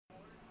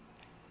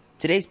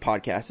Today's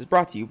podcast is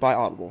brought to you by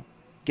Audible.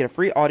 Get a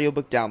free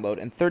audiobook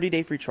download and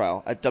 30-day free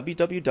trial at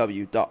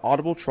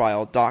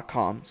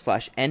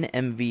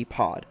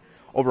www.audibletrial.com/nmvpod.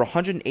 Over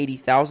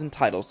 180,000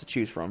 titles to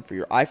choose from for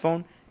your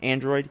iPhone,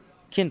 Android,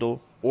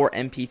 Kindle, or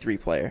MP3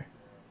 player.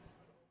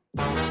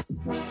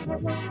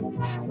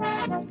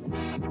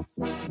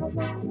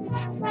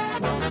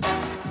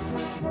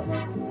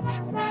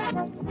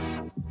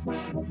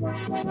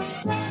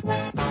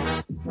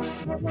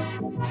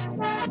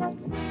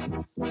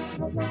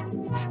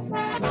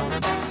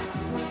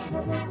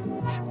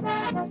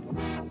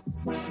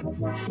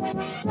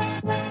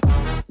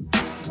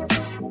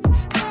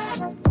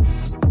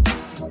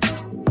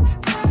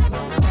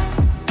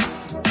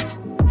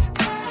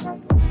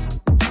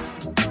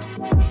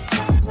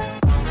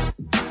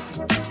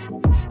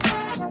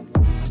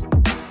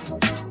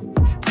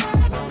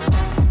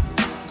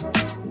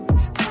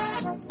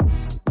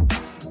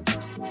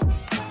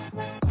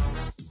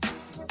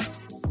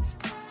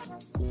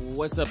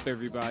 What's up,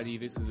 everybody?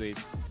 This is a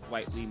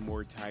slightly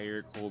more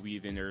tired Colby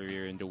than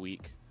earlier in the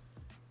week.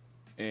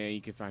 And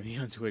you can find me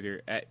on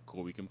Twitter at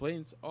Colby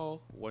Complains,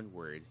 all one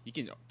word. You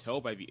can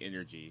tell by the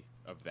energy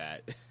of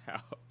that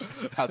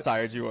How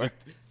tired you are.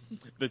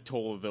 The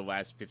toll of the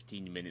last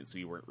 15 minutes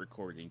we weren't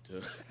recording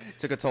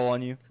Took a toll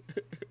on you.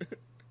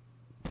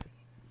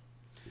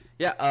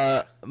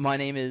 Yeah, my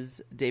name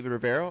is David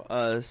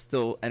Rivero,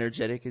 still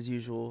energetic as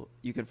usual.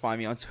 You can find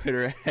me on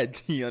Twitter at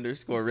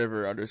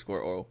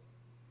 @T_river_oil.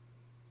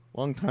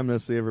 Long time no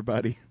see,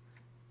 everybody.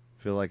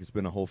 Feel like it's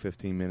been a whole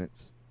 15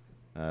 minutes.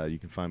 You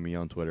can find me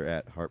on Twitter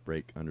at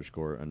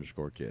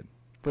heartbreak__kid.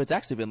 But it's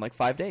actually been like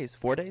 5 days,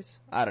 4 days?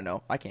 I don't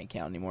know. I can't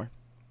count anymore.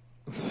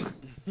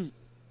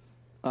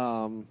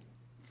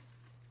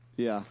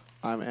 Yeah,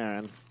 I'm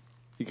Aaron.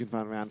 You can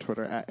find me on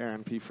Twitter at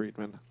Aaron P.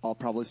 Friedman. I'll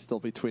probably still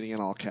be tweeting in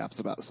all caps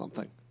about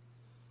something.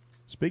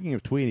 Speaking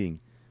of tweeting,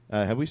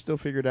 have we still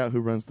figured out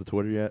who runs the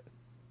Twitter yet?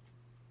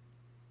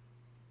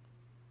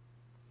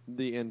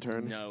 The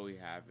intern. No, we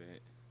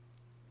haven't.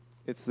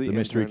 It's the The intern.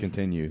 mystery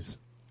continues.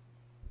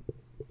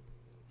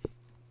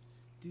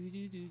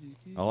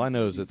 All I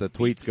know is that the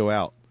tweets go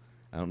out.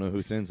 I don't know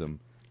who sends them.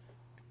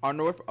 I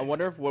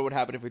wonder if what would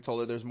happen if we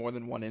told her there's more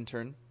than one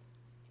intern.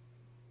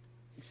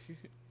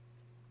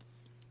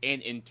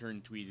 An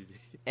intern tweeted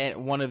it.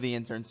 And one of the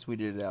interns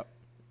tweeted it out.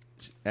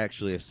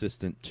 Actually,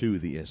 assistant to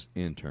the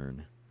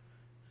intern.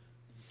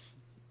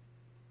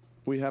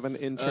 We have an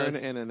intern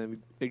and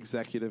an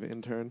executive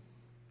intern.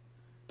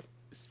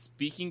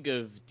 Speaking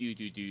of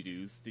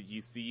doo-doo-doo-doos, did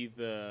you see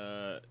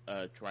the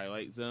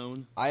Twilight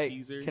Zone I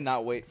teaser?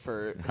 cannot wait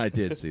for I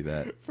did see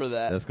that. for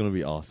that. That's going to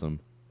be awesome.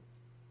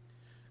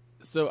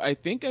 So I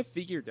think I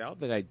figured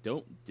out that I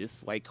don't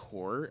dislike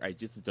horror. I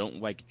just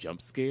don't like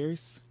jump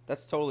scares.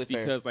 That's totally fair.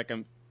 Because like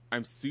I'm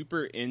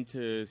super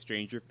into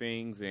Stranger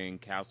Things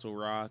and Castle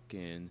Rock,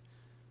 and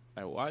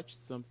I watched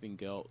something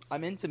else.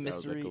 I'm into that was,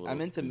 mystery. like, a I'm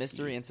little into spooky.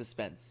 mystery and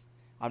suspense.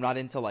 I'm not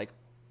into like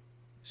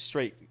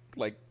straight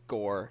like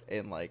gore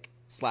and like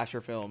slasher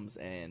films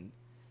and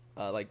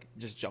like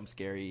just jump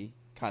scary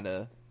kind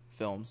of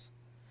films.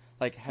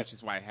 Like Which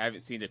is why I haven't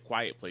seen A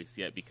Quiet Place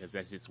yet, because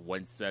that's just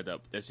one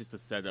setup. That's just a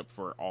setup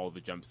for all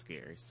the jump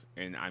scares,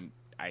 and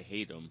I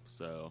hate them.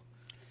 So,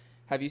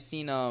 have you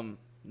seen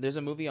there's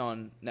a movie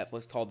on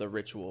Netflix called The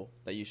Ritual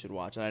that you should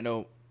watch, and I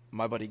know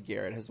my buddy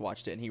Garrett has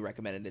watched it and he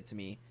recommended it to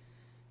me,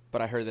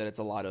 but I heard that it's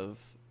a lot of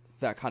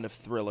that kind of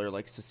thriller,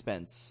 like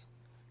suspense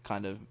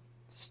kind of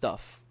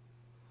stuff.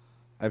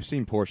 I've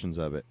seen portions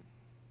of it.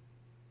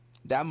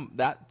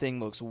 That thing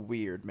looks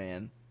weird,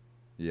 man.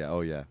 Yeah,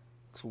 oh yeah.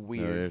 Looks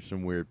weird. No, there's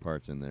some weird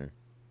parts in there.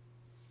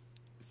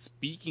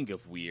 speaking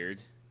of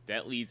weird,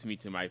 that leads me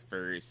to my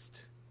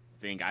first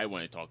thing I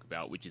want to talk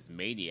about, which is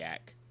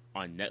Maniac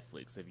on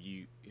Netflix.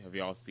 Have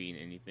y'all seen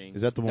anything?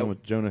 Is that the one Nope.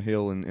 with Jonah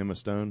Hill and Emma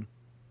Stone?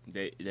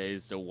 That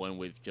is the one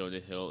with Jonah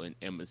Hill and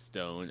Emma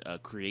Stone,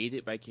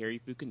 created by Cary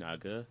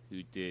Fukunaga,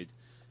 who did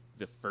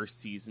the first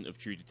season of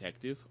True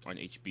Detective on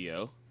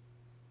HBO.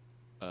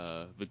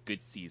 The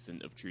good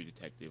season of True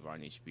Detective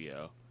on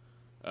HBO.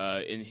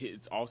 And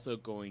he's also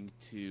going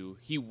to...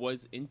 He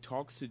was in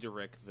talks to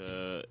direct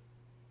the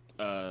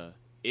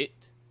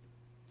It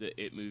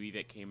movie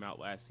that came out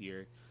last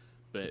year,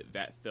 but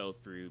that fell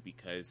through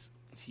because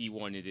he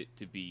wanted it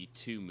to be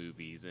 2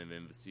 movies, and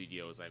then the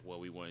studio was like, well,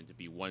 we want it to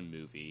be 1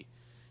 movie.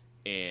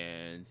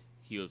 And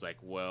he was like,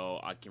 well,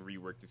 I can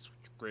rework the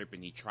script,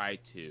 and he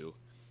tried to.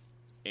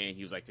 And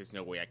he was like, there's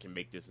no way I can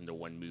make this into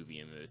 1 movie,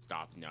 and then it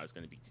stopped, and now it's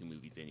going to be 2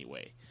 movies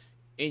anyway.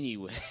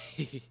 Anyway,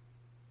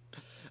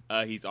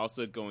 he's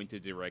also going to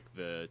direct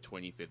the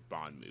 25th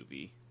Bond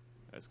movie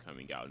that's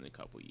coming out in a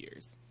couple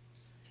years.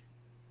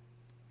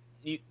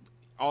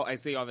 I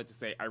say all that to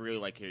say, I really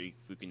like Cary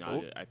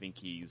Fukunaga. I think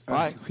he's...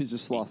 Right. We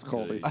just lost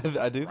Colby.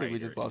 I do think we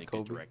just lost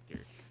Colby. Colby.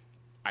 Director.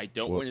 I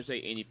don't want to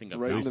say anything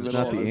about Right in This the is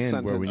middle not of the a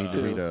end where we need sentence,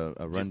 to read too.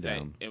 a Just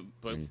rundown. saying,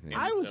 both anything.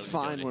 Emma I was Stone and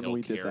fine Jonah when Hill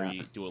we did Cary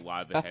that. do a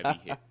lot of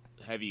the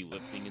heavy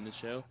lifting in the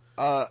show.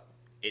 Uh,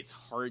 It's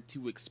hard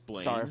to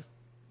explain. Sorry.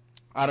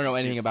 I don't know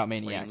anything Just about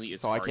plainly, Maniacs,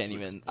 it's so I hard can't to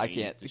even. I explain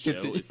can't. the show.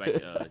 It's like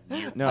a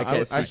near. No, I can't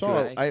I speak to saw.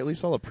 it. I at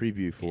least saw a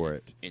preview for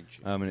It's it.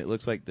 interesting. And it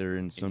looks like they're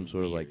in some and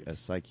sort of like weird, a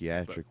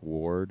psychiatric but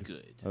ward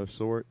good. of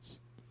sorts.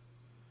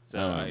 So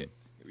but I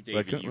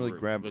David, couldn't you really were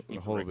grab looking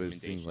a for hold of it. It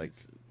seems like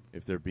recommendations.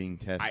 if they're being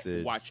I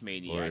tested, watch or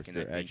Maniac, if and I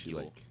they're think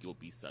actually you'll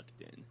be sucked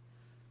in.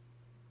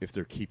 if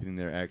they're keeping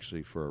there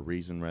actually for a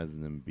reason rather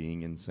than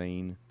being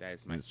insane. That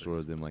is my And it's first sort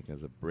of them like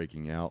as a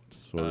breaking out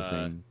sort of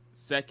thing.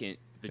 Second,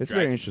 the It's very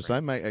Dragon interesting. I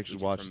Prince, might actually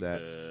which is watch from that.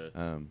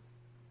 the-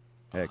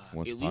 Heck,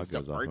 once at the pod least the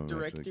goes off, art I'm actually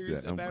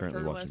directors I'm of currently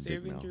Avatar: The watching Last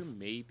Big Airbender, Mouth.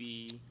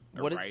 maybe.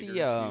 A What is writer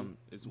the or two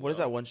as what is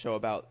that well, one show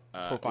about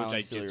which profiling I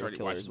just serial started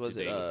killers? watching Was it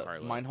today with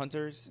Carlo.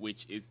 Mindhunters?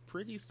 which is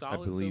pretty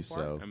solid. believe so.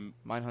 Far. so. I'm,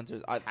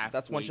 Mindhunters.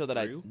 That's one halfway show that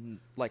I through.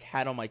 like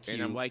had on my queue,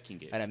 and I'm liking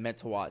it. and I meant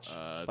to watch,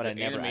 but the I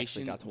never animation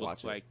actually got to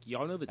looks watch like, it.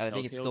 y'all know the And I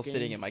think it's Telltale still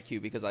sitting in my games?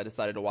 queue because I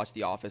decided to watch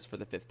The Office for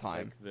the 5th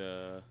time, Like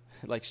the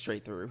like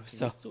straight through. Can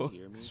So you still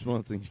hear me? It's one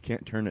of the things you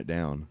can't turn it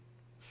down.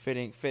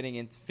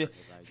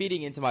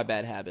 feeding into my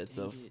bad habits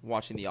of Dang it.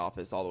 watching The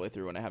Office all the way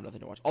through when I have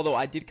nothing to watch. Although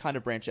I did kind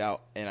of branch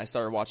out and I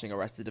started watching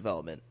Arrested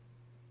Development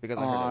because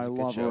I heard it was I a good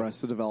love show.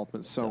 Arrested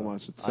Development so So,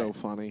 much. It's so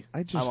funny.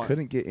 I just want-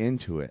 couldn't get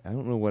into it. I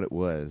don't know what it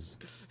was.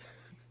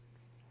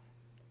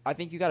 I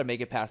think you got to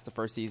make it past the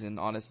first season,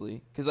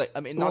 honestly, because not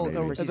that the Well,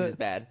 first season is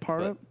bad.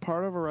 Part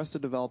but of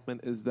Arrested Development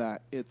is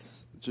that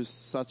it's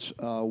just such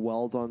a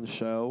well done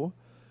show,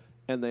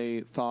 and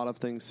they thought of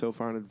things so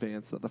far in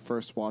advance that the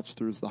first watch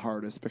through is the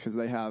hardest because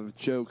they have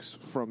jokes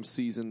from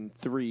season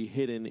 3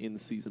 hidden in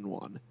season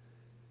 1.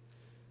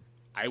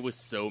 I was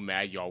so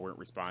mad y'all weren't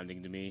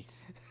responding to me.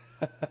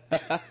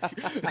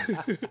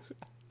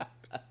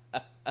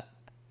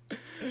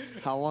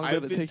 How long I've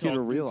did it been take you to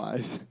talking-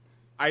 realize?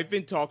 I've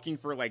been talking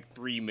for like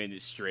 3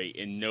 minutes straight,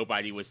 and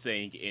nobody was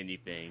saying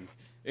anything.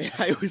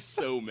 I was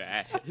so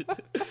mad.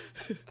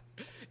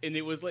 And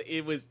it was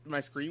my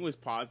screen was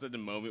paused at the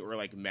moment where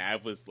like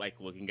Mav was like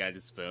looking at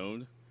his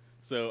phone,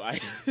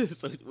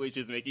 which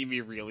is making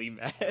me really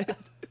mad.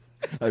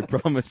 I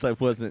promise I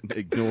wasn't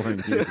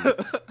ignoring you.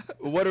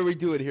 what are we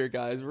doing here,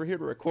 guys? We're here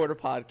to record a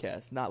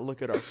podcast, not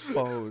look at our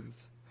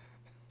phones.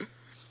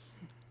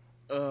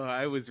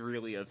 I was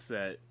really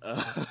upset.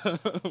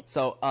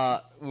 So,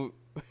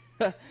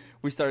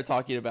 we started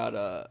talking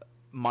about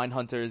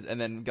Mindhunters and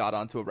then got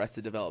onto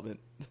Arrested Development.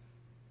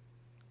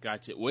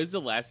 Gotcha. What is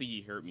the last thing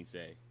you heard me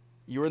say?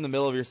 You were in the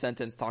middle of your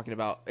sentence talking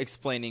about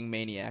explaining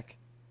Maniac.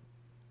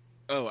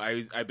 Oh,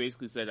 I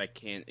basically said I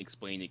can't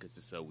explain it because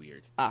it's so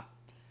weird. Ah,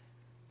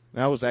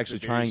 I was actually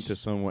very trying to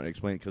somewhat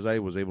explain it because I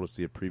was able to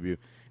see a preview,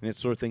 and it's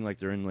sort of thing like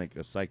they're in like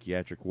a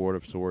psychiatric ward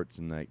of sorts,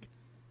 and like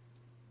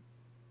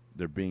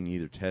they're being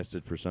either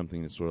tested for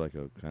something that's sort of like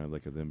a kind of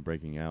like a them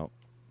breaking out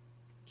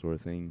sort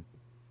of thing.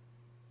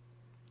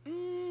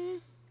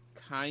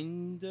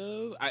 Kind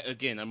of.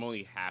 I'm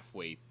only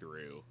halfway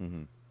through.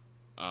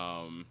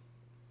 Mm-hmm.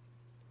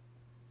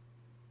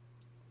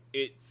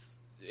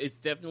 It's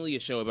definitely a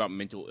show about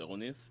mental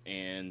illness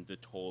and the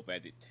toll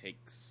that it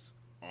takes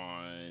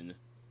on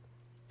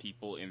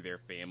people and their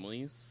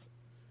families.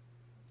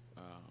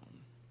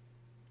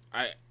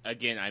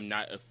 I'm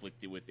not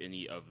afflicted with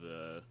any of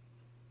the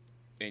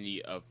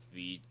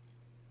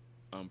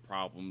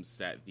problems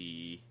that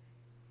the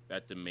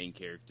main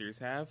characters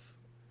have,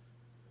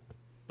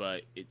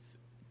 but it's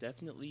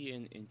definitely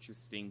an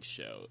interesting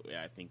show.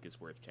 I think is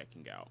worth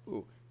checking out.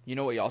 ooh. You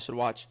know what y'all should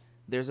watch?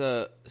 There's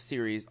a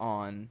series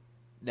on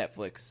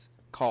Netflix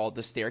called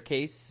The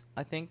Staircase,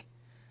 I think.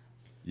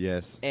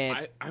 Yes.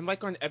 And I'm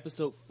like on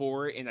episode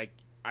 4, and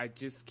I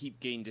just keep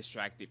getting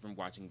distracted from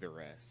watching the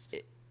rest.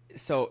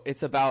 so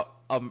it's about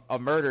a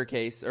murder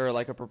case or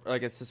like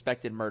a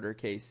suspected murder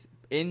case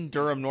in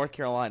Durham, North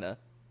Carolina.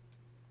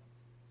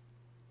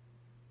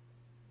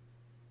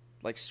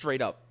 Like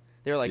straight up.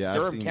 They're like yeah, I've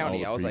Durham seen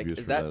County. all I was the like, previews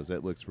is for that those.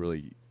 That looks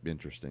really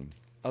interesting.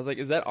 I was like,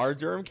 is that our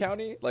Durham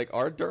County? Like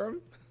our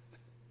Durham?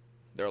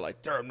 They're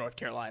like Durham, North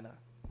Carolina.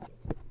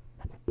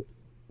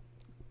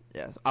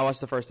 Yes, I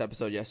watched the first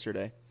episode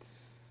yesterday.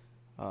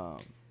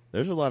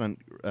 There's a lot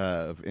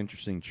of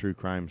interesting true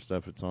crime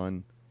stuff it's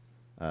on.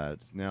 Now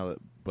that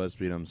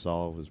BuzzFeed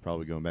Unsolved is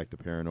probably going back to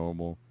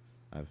paranormal,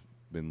 I've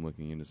been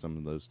looking into some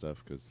of those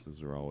stuff because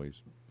those are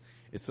always.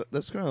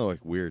 That's kind of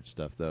like weird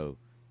stuff though.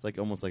 It's like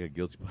almost like a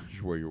guilty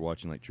pleasure where you're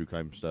watching like true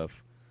crime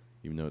stuff,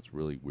 even though it's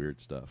really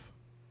weird stuff.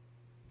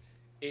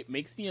 It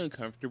makes me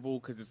uncomfortable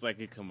because it's like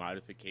a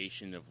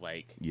commodification of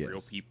like Yes.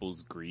 real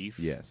people's grief.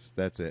 Yes,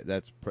 that's it.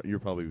 You're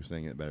probably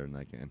saying it better than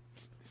I can.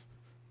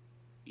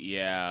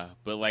 Yeah,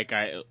 but like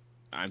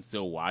I'm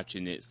still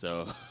watching it,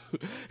 so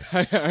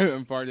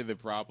I'm part of the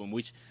problem,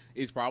 which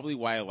is probably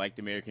why I liked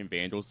American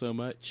Vandal so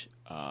much.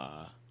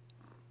 But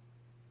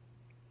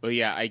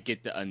yeah, I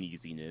get the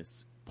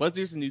uneasiness. Plus,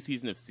 there's a new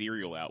season of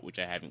Serial out, which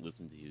I haven't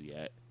listened to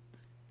yet.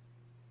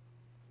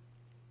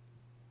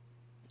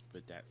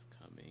 But that's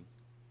coming.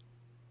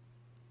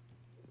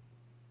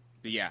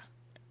 But yeah,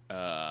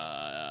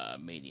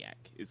 Maniac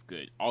is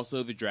good.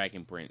 Also, The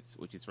Dragon Prince,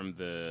 which is from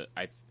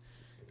I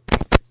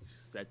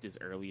said this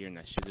earlier, and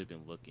I should have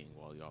been looking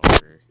while y'all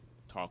were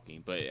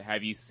talking. But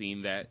have you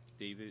seen that,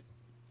 David?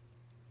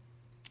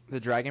 The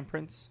Dragon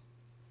Prince?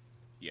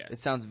 Yes. It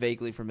sounds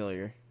vaguely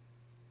familiar.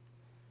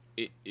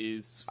 It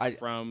is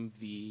from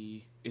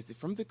the... Is it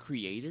from the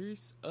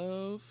creators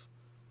of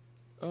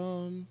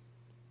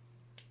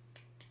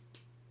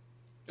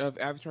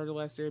Avatar: The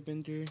Last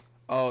Airbender?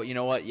 Oh, you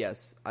know what?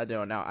 Yes, I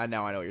do. Now I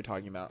know what you're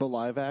talking about. The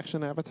live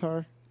action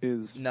Avatar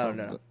is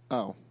No.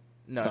 Oh,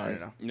 No, sorry.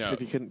 No.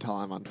 If you couldn't tell,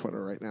 I'm on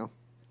Twitter right now.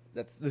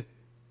 That's the...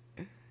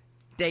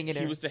 Dang it.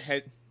 He was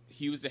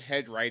the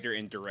head writer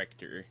and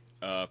director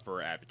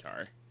for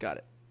Avatar. Got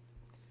it.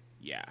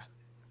 Yeah.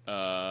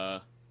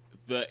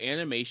 The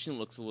animation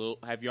looks a little...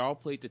 Have y'all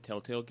played the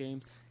Telltale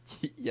games?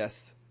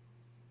 Yes.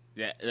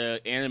 Yeah,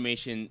 the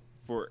animation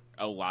for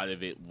a lot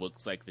of it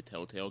looks like the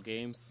Telltale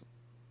games,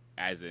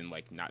 as in,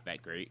 like, not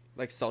that great.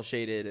 Like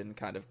cel-shaded and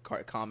kind of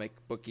comic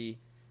booky.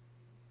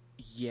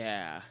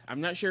 Yeah.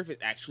 I'm not sure if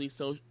it's actually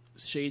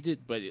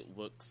cel-shaded, but it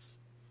looks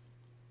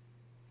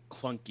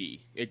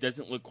clunky. It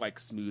doesn't look like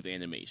smooth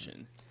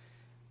animation.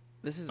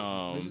 This is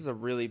a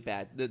really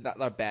bad...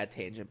 Not a bad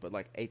tangent, but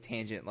like a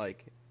tangent,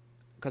 like...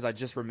 Because I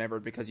just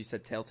remembered because you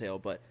said Telltale,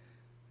 but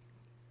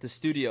the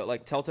studio,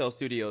 like Telltale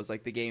Studios,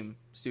 like the game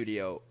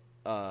studio,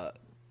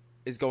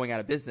 is going out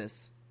of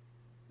business,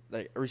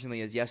 like recently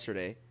as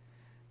yesterday.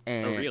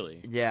 And, Oh,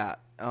 really? Yeah.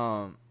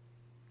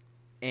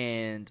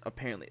 And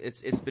apparently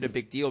it's been a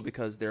big deal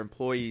because their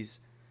employees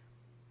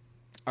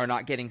are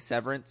not getting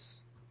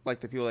severance.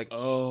 Like the people, like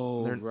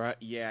right,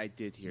 yeah, I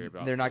did hear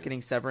about. They're not this. getting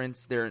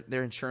severance. Their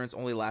insurance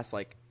only lasts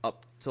like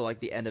up to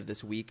like the end of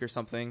this week or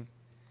something.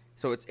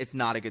 So it's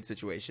not a good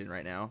situation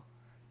right now.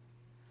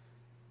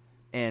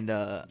 And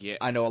Yeah.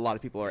 I know a lot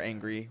of people are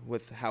angry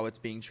with how it's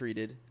being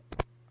treated.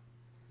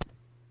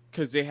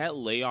 Because they had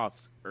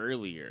layoffs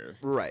earlier,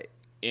 Right.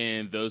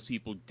 and those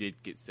people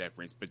did get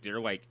severance, but they're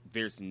like,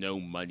 there's no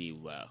money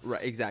left.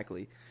 Right,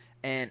 exactly.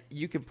 And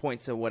you can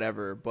point to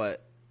whatever,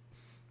 but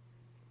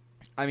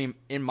I mean,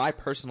 in my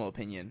personal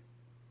opinion,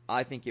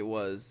 I think it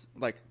was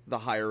like the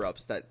higher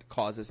ups that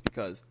caused this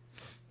because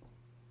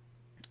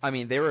I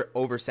mean, they were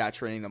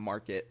oversaturating the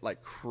market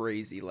like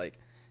crazy. Like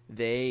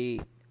they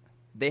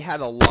had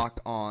a lock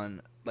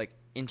on like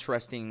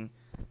interesting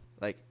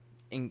like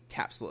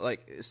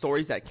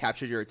stories that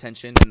captured your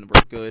attention and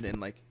were good, and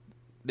like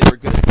they were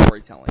good at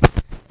storytelling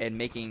and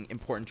making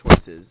important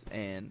choices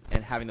and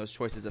having those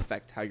choices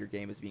affect how your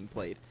game is being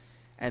played.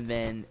 And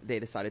then they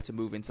decided to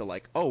move into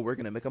like, oh, we're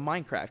gonna make a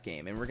Minecraft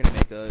game, and we're gonna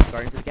make a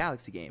Guardians of the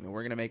Galaxy game, and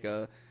we're gonna make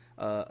a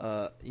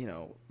you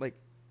know, like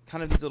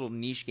kind of these little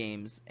niche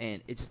games,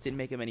 and it just didn't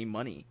make them any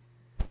money.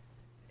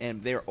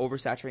 And they were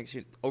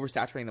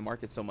oversaturating the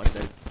market so much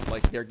that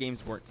like their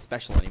games weren't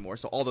special anymore.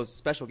 So all those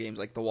special games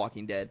like The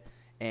Walking Dead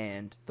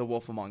and The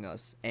Wolf Among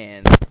Us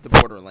and The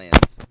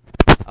Borderlands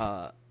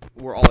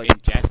were all like In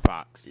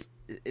Jackbox.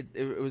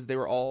 They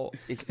were all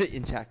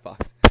in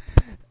Jackbox,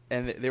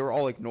 and they were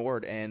all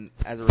ignored. And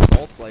as a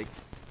result, like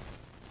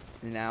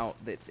now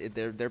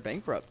they're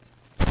bankrupt.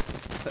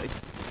 Like,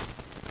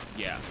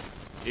 Yeah.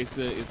 It's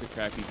a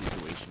crappy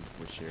situation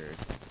for sure.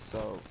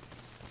 so,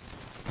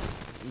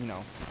 you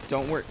know,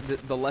 don't work.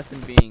 The lesson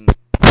being,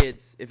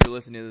 kids, if you're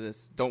listening to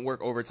this, don't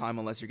work overtime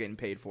unless you're getting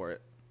paid for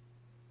it.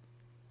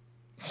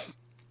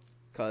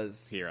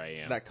 Because Here I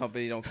am. that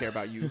company don't care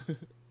about you.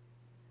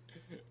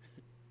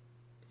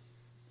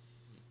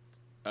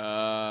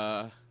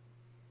 But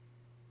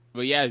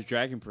yeah,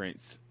 Dragon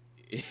Prince.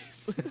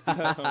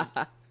 Let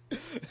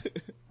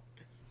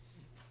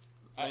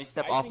me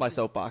step off my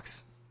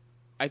soapbox.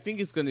 I think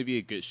it's going to be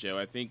a good show.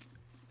 I think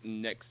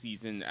next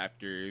season,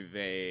 after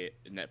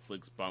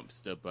Netflix bumps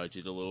the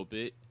budget a little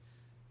bit,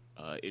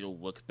 it'll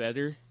look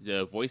better.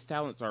 The voice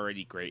talent's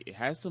already great. It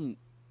has some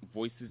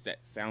voices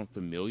that sound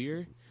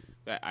familiar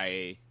that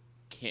I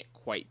can't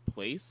quite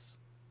place,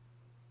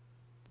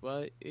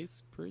 but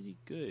it's pretty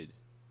good.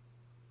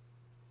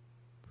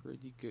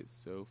 Pretty good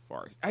so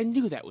far. I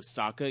knew that was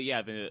Sokka.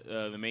 Yeah,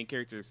 the main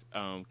character's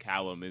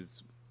Callum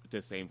is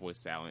the same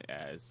voice talent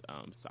as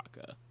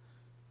Sokka.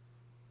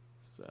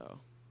 So,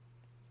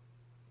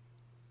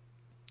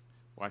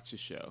 watch the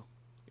show.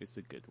 It's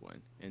a good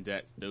one. And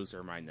those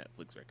are my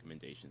Netflix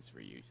recommendations for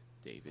you,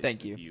 David.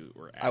 Thank since you.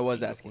 Were I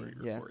was asking asking,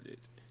 before we yeah. recorded.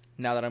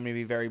 Now that I'm going to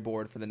be very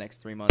bored for the next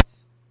 3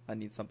 months, I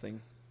need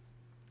something.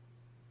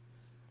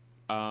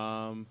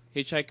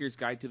 Hitchhiker's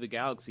Guide to the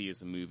Galaxy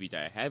is a movie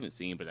that I haven't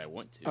seen, but I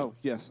want to. Oh,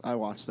 yes, I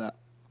watched that.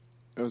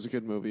 It was a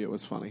good movie. It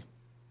was funny.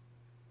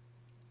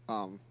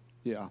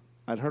 Yeah.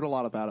 I'd heard a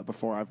lot about it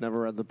before. I've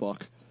never read the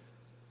book.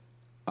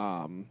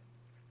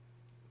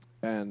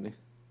 And,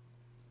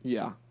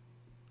 yeah.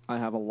 I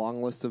have a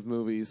long list of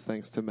movies,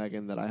 thanks to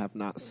Megan, that I have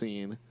not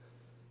seen,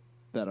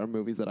 that are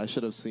movies that I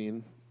should have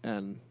seen.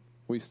 And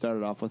we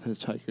started off with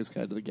Hitchhiker's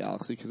Guide to the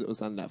Galaxy because it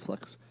was on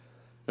Netflix.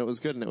 It was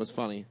good and it was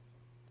funny.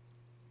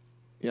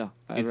 Yeah,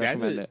 I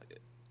recommend it.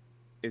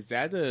 Is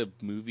that a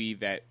movie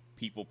that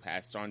people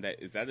passed on?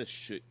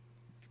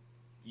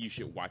 You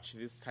should watch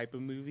this type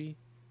of movie?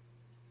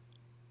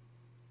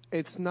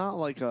 It's not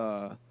like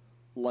a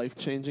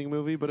life-changing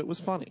movie, but it was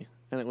funny,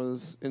 and it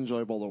was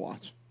enjoyable to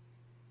watch.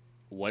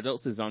 What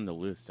else is on the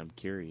list? I'm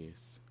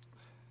curious.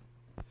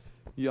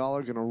 Y'all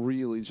are gonna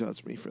really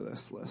judge me for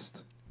this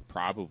list.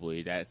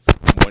 Probably. That's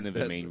one of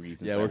the main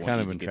reasons. Yeah, I we're want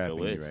kind you of to get the entrapping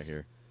you right list.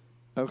 here.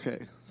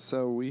 Okay,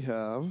 so we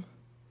have.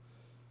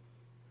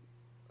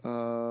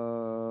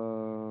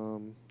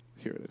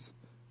 Here it is: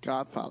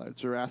 Godfather,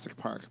 Jurassic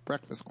Park,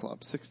 Breakfast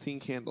Club,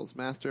 16 Candles,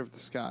 Master of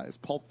Disguise,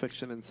 Pulp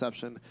Fiction,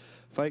 Inception,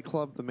 Fight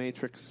Club, The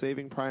Matrix,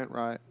 Saving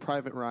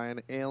Private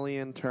Ryan,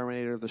 Alien,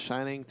 Terminator, The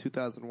Shining,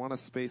 2001: A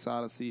Space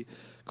Odyssey,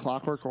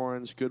 Clockwork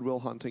Orange, Good Will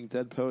Hunting,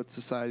 Dead Poets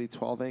Society,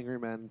 12 Angry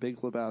Men,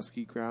 Big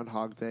Lebowski,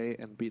 Groundhog Day,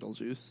 and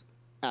Beetlejuice.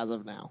 As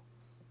of now.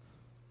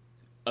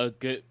 A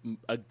good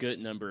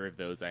number of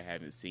those I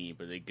haven't seen,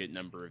 but a good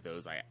number of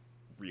those I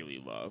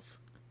really love.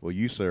 Well,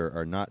 you, sir,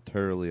 are not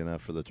turtly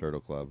enough for the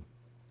Turtle Club.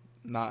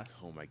 Not.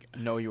 Oh my god.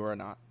 No, you are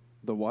not.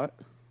 The what?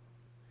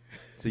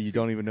 So you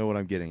don't even know what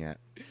I'm getting at.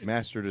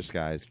 Master of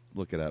Disguise.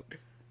 Look it up.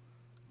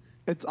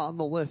 It's on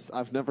the list.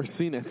 I've never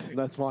seen it.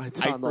 That's why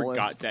it's I on the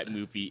forgot list. that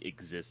movie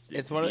existed.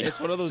 It's to one. be It's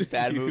one of those honest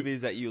bad with you.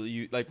 movies that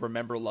you like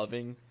remember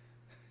loving.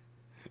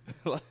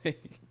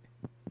 Like,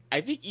 I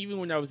think even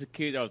when I was a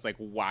kid, I was like,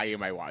 "Why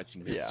am I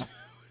watching this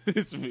Yeah.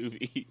 this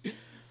movie?"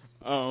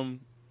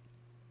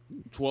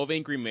 12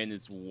 Angry Men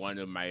is one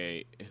of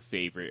my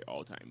favorite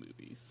all-time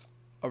movies.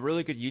 a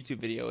really good YouTube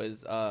video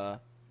is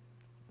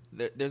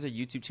there's a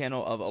YouTube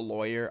channel of a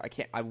lawyer.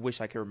 I wish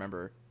I could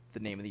remember the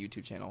name of the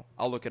YouTube channel.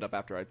 I'll look it up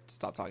after I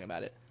stop talking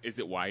about it. Is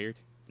it Wired?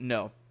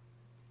 No,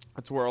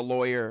 it's where a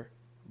lawyer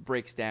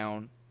breaks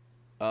down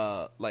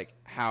like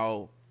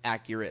how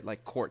accurate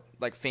like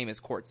famous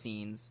court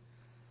scenes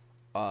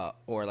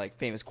or like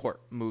famous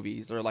court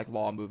movies or like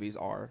law movies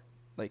are,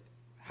 like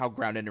how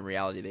grounded in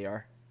reality they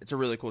are. It's a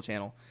really cool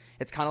channel.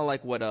 It's kind of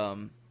like what I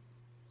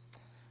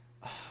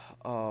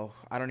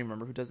don't even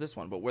remember who does this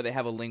one, but where they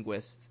have a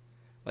linguist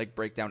like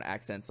break down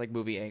accents, like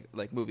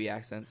movie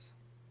accents.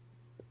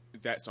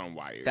 That's on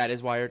Wired. That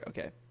is Wired.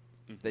 Okay.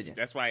 Then, yeah.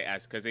 That's why I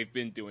asked, because they've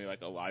been doing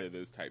like a lot of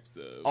those types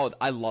of. Oh,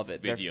 I love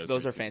it. Videos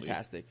Those are recently.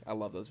 fantastic. I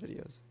love those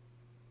videos.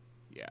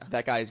 Yeah.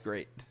 That guy is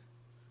great.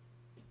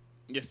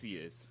 Yes, he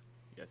is.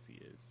 Yes, he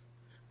is.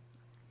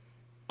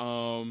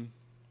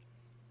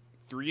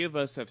 3 of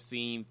us have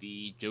seen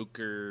the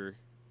Joker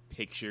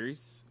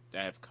pictures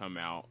that have come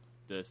out,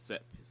 the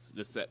set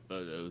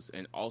photos,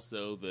 and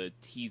also the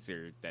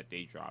teaser that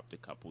they dropped a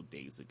couple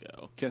days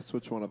ago. Guess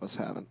which one of us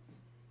haven't.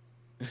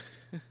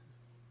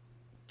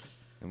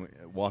 And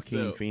Joaquin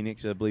So-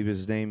 Phoenix, I believe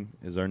his name,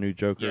 is our new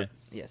Joker.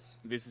 Yes.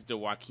 This is the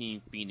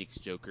Joaquin Phoenix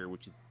Joker,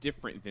 which is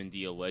different than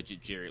the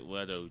alleged Jared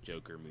Leto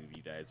Joker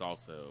movie that is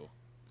also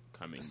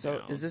coming So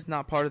down. is this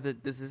not part of the?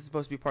 Is this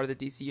supposed to be part of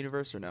the DC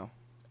universe or no?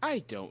 I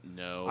don't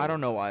know. I don't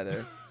know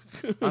either.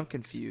 I'm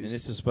confused. And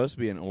this is supposed to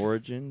be an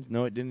Origins.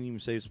 No, it didn't even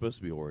say it's supposed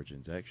to be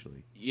Origins,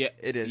 actually. Yeah,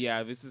 It is.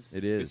 Yeah, this is.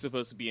 It is. It's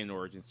supposed to be an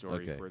origin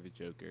story Okay. for the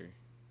Joker.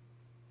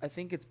 I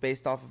think it's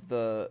based off of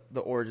the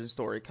origin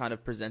story kind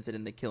of presented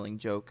in the Killing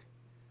Joke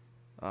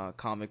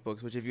comic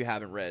books, which if you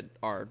haven't read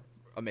are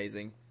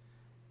amazing.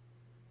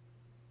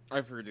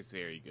 I've heard it's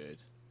very good.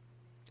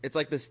 It's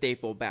like the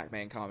staple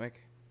Batman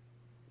comic.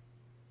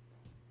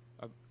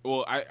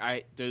 Well,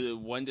 I the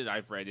one that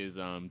I've read is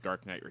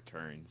Dark Knight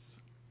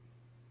Returns.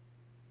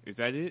 Is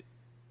that it?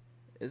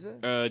 Is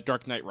it?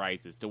 Dark Knight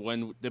Rises,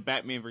 the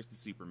Batman versus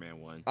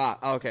Superman one.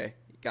 Okay,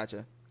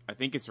 gotcha. I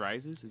think it's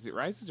Rises. Is it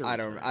Rises or I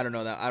don't Returns?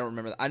 know that. I don't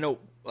remember that. I know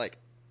like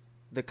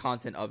the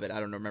content of it. I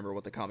don't remember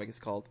what the comic is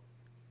called.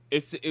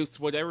 It's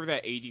whatever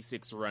that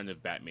 86 run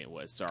of Batman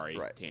was. Sorry,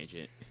 Right.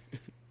 tangent.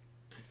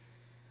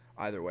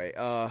 Either way,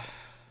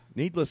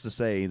 Needless to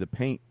say, the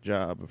paint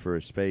job for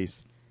his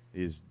face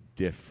is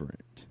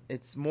different.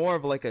 it's more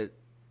of like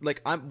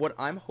what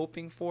I'm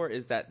hoping for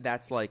is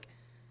that's like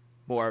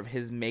more of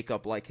his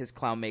makeup, like his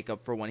clown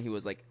makeup for when he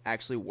was like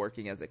actually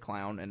working as a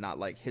clown and not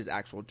like his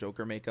actual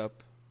Joker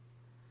makeup.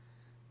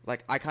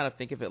 Like I kind of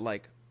think of it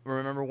like,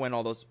 remember when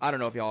all those, I don't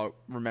know if y'all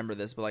remember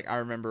this, but like I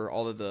remember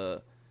all of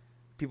the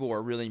people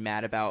were really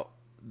mad about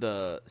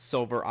the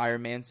silver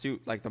Iron Man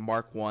suit, like the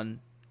Mark 1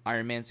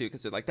 Iron Man suit,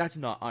 because they're like, that's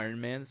not Iron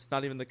Man, it's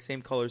not even the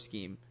same color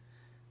scheme.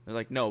 They're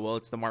like, no, well,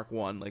 it's the Mark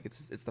 1, like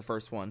it's the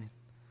first one.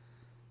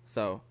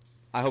 So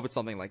I hope it's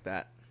something like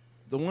that.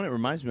 The one it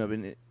reminds me of,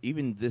 and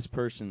even this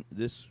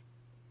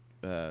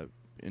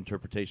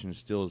interpretation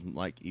still is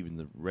like even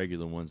the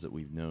regular ones that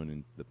we've known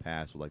in the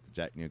past, like the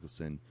Jack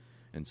Nicholson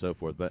and so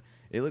forth. But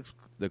it looks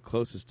the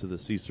closest to the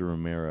Cesar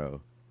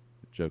Romero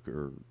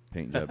Joker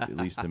paint job, at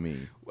least to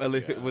me. Well,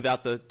 Yeah.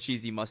 without the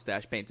cheesy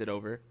mustache painted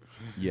over.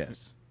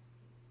 Yes.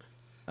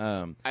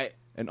 I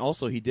And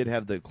also, he did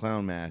have the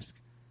clown mask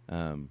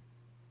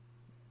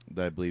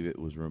that I believe it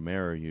was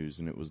Romero used,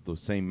 and it was the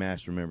same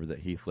mask, remember, that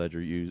Heath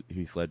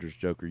Ledger's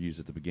Joker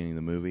used at the beginning of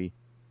the movie.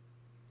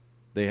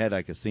 They had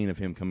like a scene of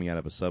him coming out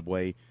of a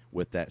subway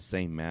with that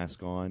same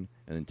mask on,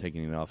 and then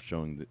taking it off,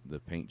 showing the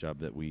paint job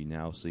that we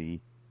now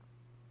see.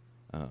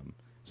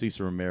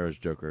 Cesar Romero's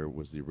Joker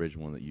was the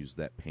original one that used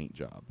that paint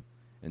job,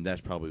 and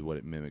that's probably what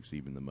it mimics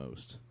even the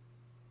most.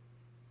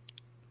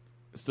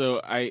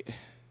 So I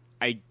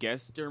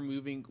guess they're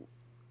moving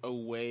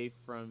away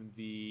from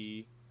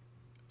the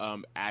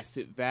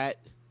acid vat,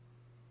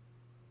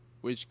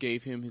 which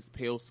gave him his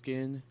pale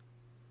skin,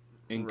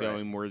 and Right.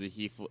 going more the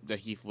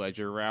Heath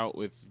Ledger route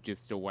with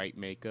just the white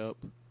makeup.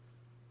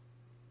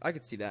 I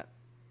could see that.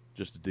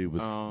 Just to do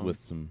with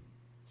some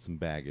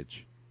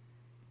baggage.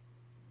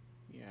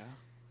 Yeah,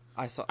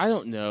 I I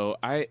don't know.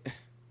 I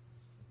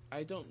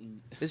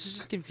don't. This is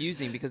just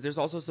confusing because there's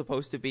also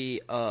supposed to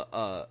be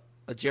a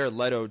Jared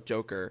Leto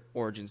Joker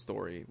origin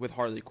story with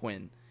Harley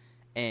Quinn,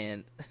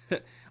 and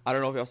I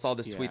don't know if y'all saw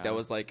this tweet Yeah. that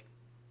was like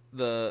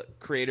the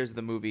creators of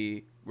the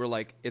movie were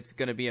like, it's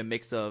gonna be a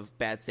mix of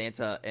Bad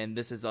Santa and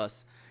This Is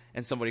Us,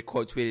 and somebody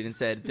quote tweeted and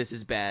said, "This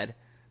is bad."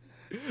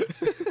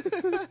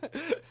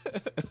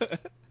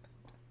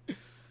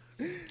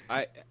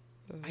 I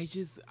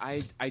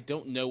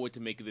don't know what to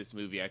make of this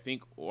movie. I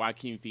think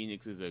Joaquin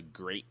Phoenix is a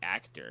great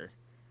actor.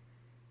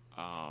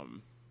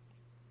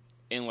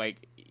 And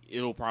like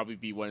it'll probably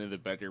be one of the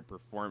better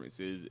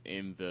performances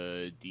in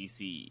the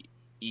DC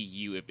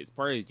EU if it's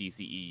part of the DC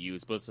EU.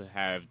 It's supposed to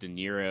have De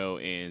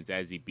Niro and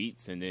Zazie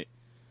Beetz in it.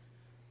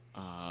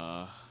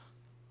 I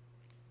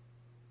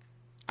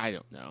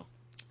don't know.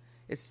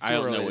 It's too I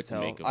don't early know to what to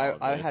tell. make of I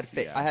all had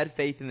this, yeah. I had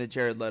faith in the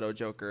Jared Leto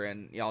Joker,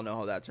 and y'all know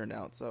how that turned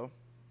out. So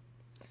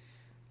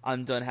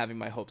I'm done having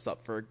my hopes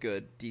up for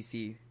good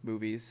DC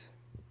movies,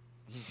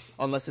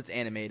 unless it's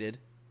animated.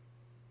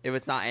 If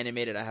it's not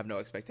animated, I have no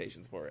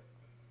expectations for it.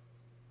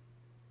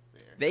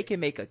 There. They can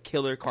make a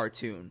killer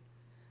cartoon,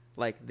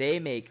 like they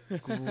make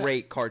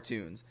great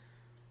cartoons.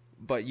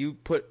 But you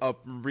put a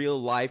real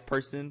live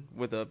person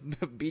with a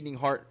beating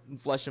heart,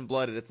 and flesh and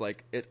blood, and it's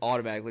like it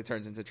automatically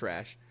turns into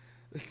trash.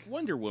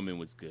 Wonder Woman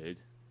was good.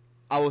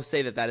 I will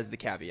say that is the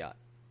caveat.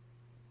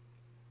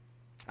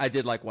 I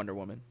did like Wonder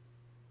Woman.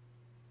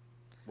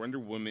 Wonder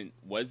Woman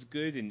was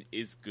good and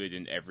is good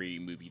in every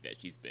movie that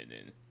she's been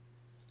in.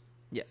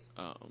 Yes.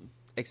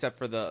 Except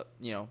for the,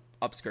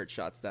 upskirt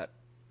shots that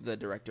the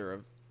director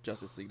of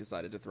Justice League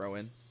decided to throw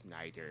in.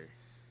 Snyder.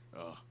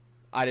 Ugh.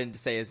 I didn't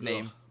say his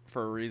name Ugh.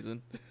 for a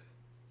reason.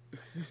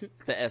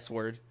 The S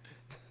word.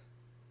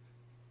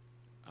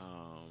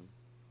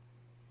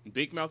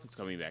 Big Mouth is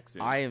coming back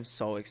soon. I am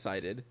so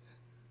excited.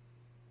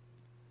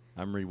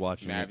 I'm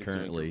rewatching Mav it is doing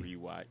a currently.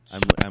 rewatch.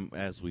 I'm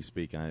as we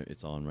speak.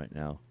 It's on right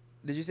now.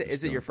 Did you say, It's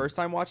is it your going first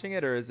time watching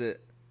it, or is it...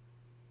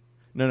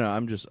 No,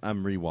 I'm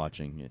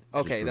rewatching it.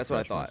 Okay, just to that's what I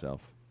refresh thought.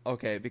 Myself.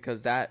 Okay,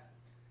 because that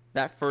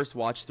first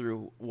watch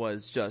through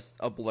was just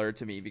a blur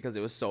to me because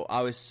it was so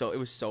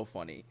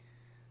funny.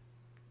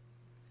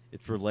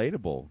 It's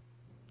relatable.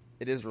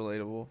 It is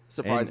relatable. And,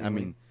 Surprisingly. I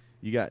mean,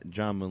 you got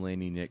John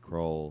Mulaney, Nick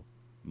Kroll,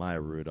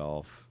 Maya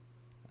Rudolph.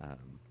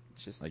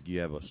 just Like, you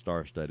have a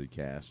star-studded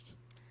cast.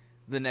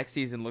 the next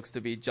season looks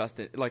to be just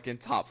in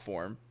top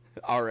form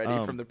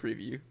already from the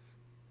previews.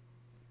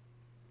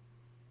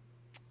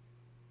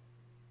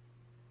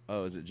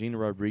 Oh, is it Gina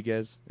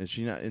Rodriguez? Is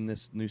she not in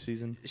this new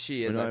season?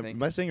 She is, Or no, I think.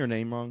 Am I saying her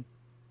name wrong?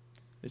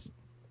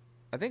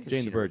 I think it's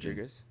Jane the Gina Virgin.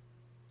 Rodriguez.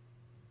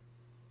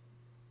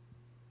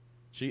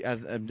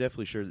 I'm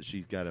definitely sure that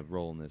she's got a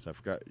role in this. I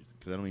forgot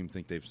because I don't even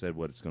think they've said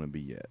what it's going to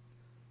be yet.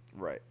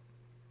 Right.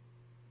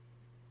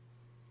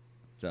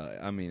 So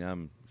I mean,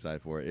 I'm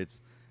excited for it.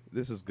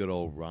 This is good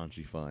old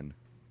raunchy fun,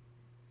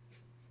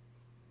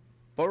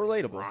 But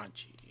relatable.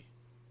 Raunchy.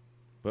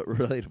 but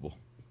relatable.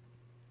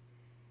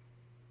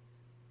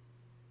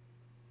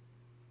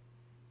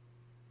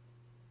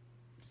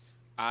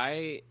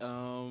 I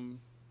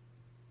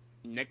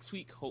next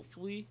week,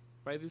 hopefully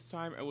by this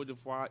time, I would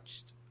have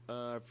watched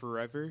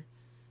Forever,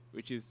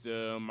 which is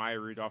the Maya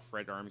Rudolph,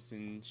 Fred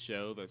Armisen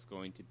show that's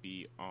going to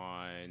be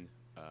on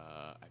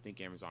I think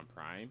Amazon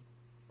Prime,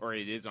 or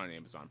it is on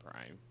Amazon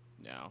Prime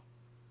now.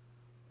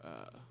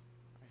 I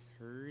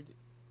heard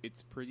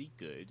it's pretty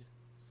good,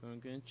 so I'm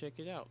gonna check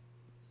it out,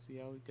 see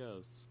how it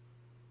goes.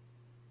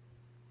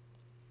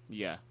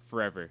 Yeah,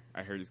 Forever.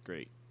 I heard it's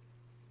great.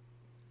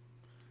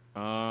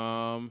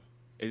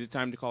 Is it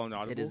time to call an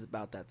audible? It is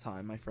about that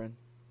time, my friend.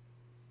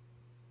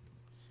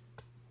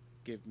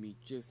 Give me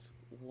just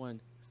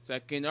 1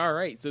 second. All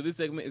right, so this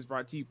segment is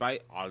brought to you by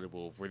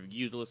Audible. For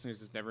you, the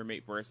listeners that's never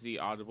made Varsity,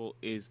 Audible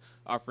is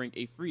offering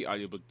a free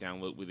audiobook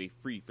download with a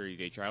free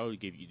 30-day trial to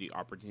give you the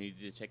opportunity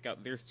to check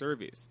out their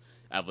service.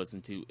 I've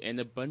listened to An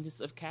Abundance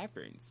of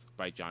Caverns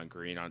by John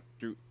Green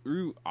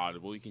through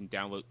Audible. You can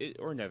download it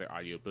or another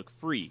audiobook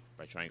free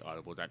by trying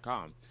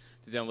audible.com.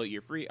 To download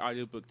your free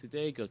audiobook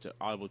today, go to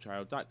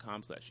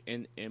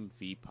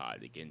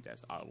audibletrial.com/NMVPod. Again,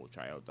 that's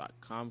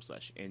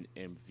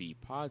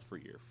audibletrial.com/NMVPod for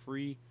your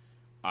free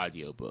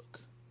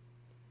audiobook.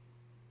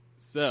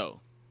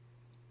 So,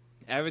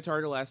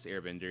 Avatar: The Last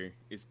Airbender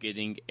is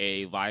getting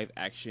a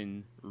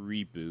live-action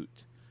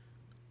reboot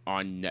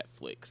on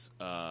Netflix,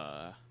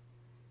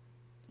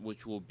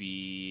 which will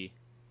be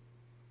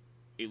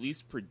at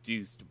least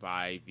produced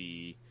by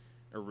the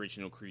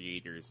original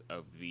creators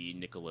of the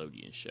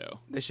Nickelodeon show.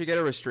 They should get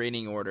a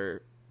restraining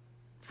order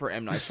for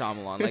M. Night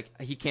Shyamalan.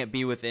 Like, he can't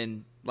be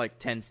within,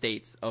 10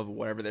 states of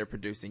wherever they're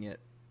producing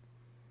it.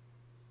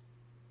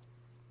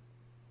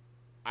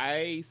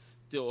 I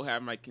still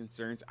have my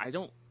concerns. I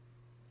don't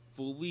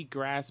fully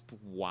grasp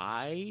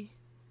why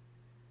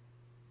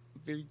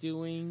they're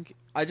doing.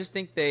 I just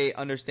think they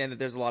understand that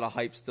there's a lot of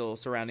hype still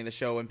surrounding the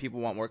show, and people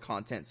want more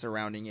content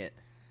surrounding it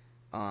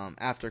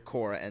after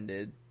Korra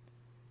ended.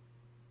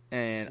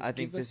 And I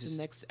think this is the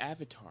next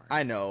Avatar.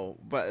 I know,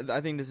 but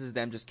I think this is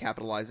them just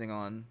capitalizing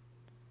on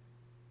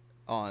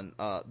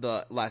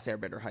the Last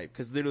Airbender hype,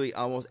 because literally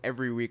almost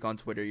every week on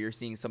Twitter you're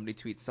seeing somebody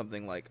tweet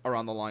something like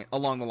along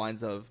the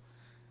lines of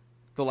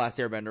The Last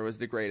Airbender was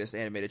the greatest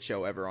animated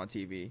show ever on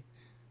TV.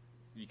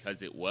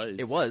 Because it was.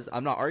 It was.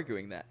 I'm not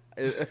arguing that.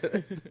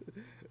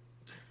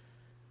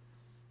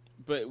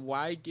 But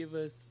why give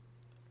us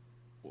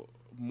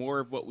more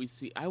of what we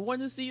see? I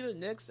want to see the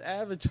next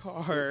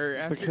Avatar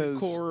after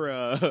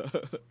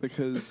Korra.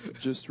 Because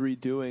just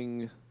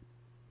redoing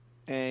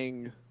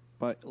Aang,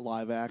 but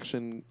live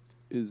action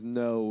is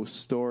no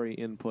story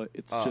input.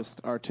 It's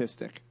just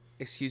artistic.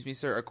 Excuse me,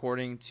 sir.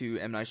 According to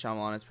M. Night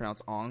Shyamalan, it's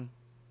pronounced Ong.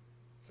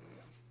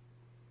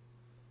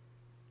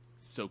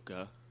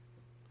 Sokka.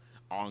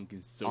 Ong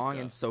and Sokka. Ong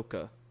and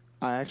Sokka.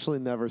 I actually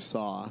never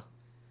saw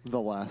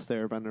the Last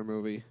Airbender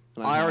movie.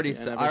 And I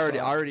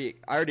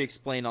already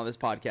explained on this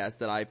podcast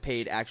that I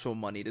paid actual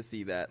money to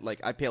see that.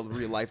 Like, I paid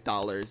real life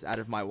dollars out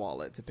of my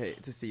wallet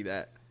to see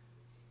that.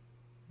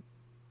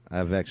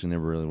 I've actually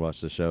never really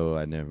watched the show.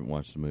 I never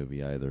watched the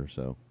movie either,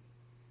 so.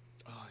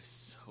 Oh, it's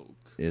so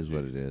good. It is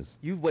what it is.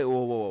 Wait,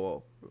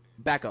 whoa.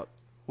 Back up.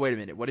 Wait a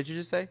minute. What did you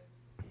just say?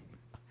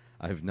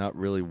 I've not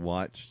really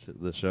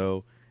watched the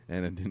show,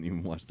 and I didn't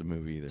even watch the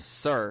movie either.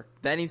 Sir,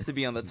 that needs to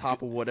be on the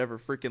top of whatever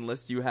freaking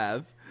list you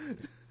have.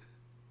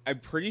 I'm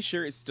pretty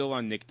sure it's still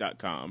on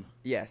Nick.com.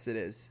 Yes, it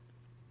is.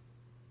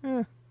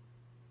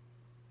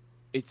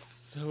 It's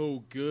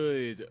so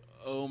good.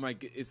 Oh my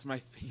god, it's my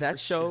favorite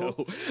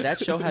that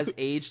show has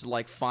aged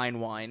like fine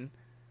wine.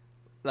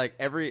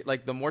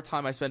 The more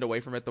time I spend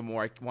away from it, the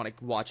more I want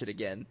to watch it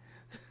again.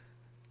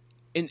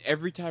 And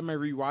every time I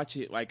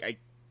rewatch it,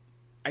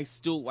 I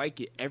still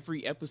like it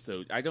every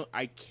episode.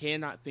 I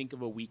cannot think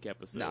of a weak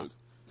episode. No.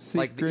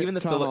 Secret even the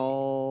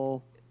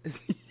tunnel.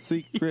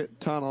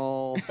 Secret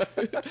tunnel.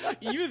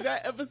 Even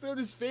that episode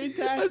is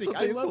fantastic.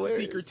 I love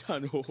hilarious. Secret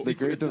Tunnel. The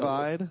Great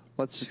Divide.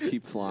 Let's just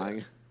keep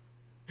flying.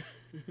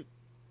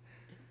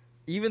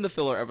 Even the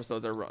filler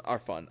episodes are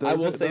fun. I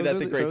will say that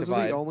the Great Divide. Those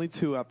are the only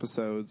 2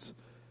 episodes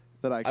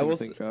that I can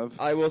think of.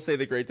 I will say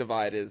the Great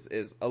Divide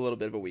is a little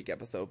bit of a weak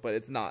episode, but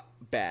it's not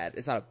bad.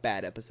 It's not a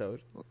bad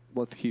episode.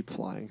 Let's keep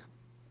flying.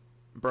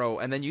 Bro,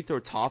 and then you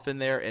throw Toph in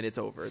there and it's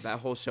over.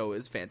 That whole show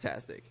is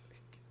fantastic.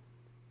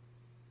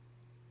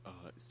 Oh,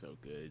 it's so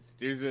good.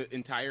 There's an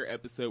entire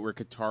episode where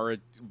Katara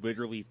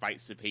literally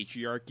fights the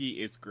patriarchy.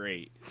 It's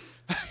great.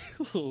 I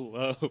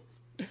love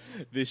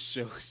this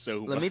show so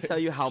much. Let me tell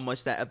you how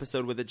much that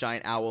episode with the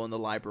giant owl in the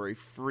library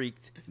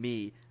freaked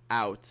me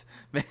out.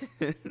 Man.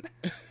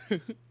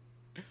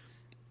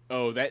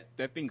 Oh,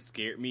 that thing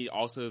scared me.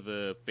 Also,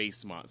 the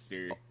face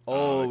monster.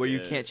 Oh, where you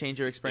can't change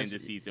your expression.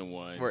 Into season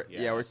 1. Where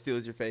it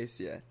steals your face,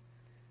 yeah.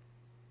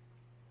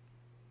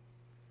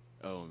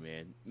 Oh,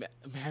 man.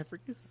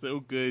 Maverick is so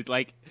good.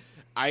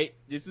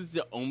 This is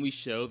the only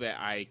show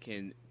that I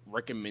can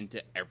recommend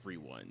to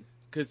everyone.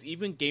 Because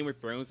even Game of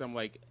Thrones, I'm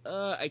like,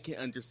 I can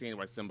understand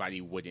why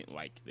somebody wouldn't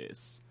like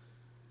this.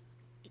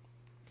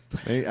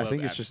 I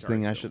think it's just a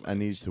thing I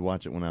needed to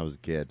watch it when I was a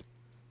kid.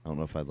 I don't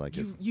know if I'd like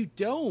it. You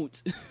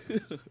don't.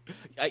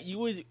 You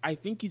would. I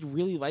think you'd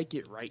really like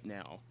it right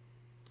now.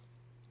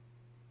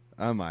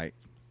 I might.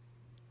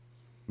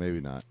 Maybe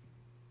not.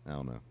 I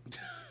don't know.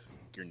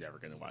 You're never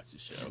gonna watch the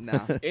show.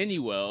 Nah.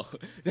 Anyway,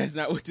 that's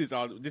not what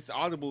this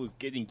Audible is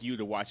getting you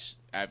to watch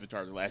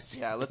Avatar: The Last.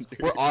 Yeah, we're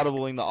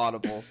audibling the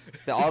Audible.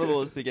 The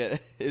Audible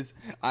is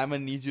I'm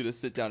gonna need you to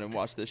sit down and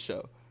watch this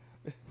show.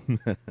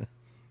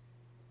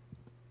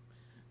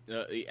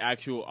 The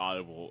actual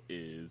Audible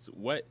is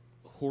what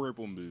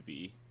horrible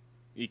movie?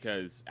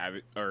 Because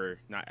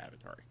not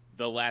Avatar,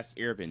 The Last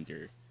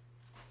Airbender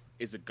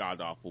is a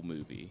god awful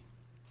movie.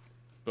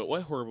 But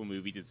what horrible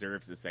movie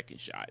deserves a second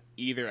shot,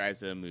 either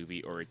as a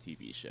movie or a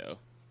TV show?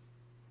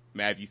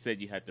 Mav, you said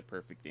you had the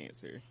perfect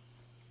answer.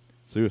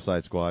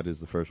 Suicide Squad is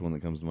the first one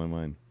that comes to my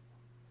mind.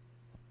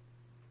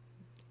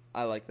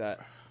 I like that.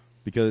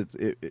 Because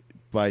it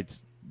by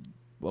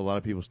a lot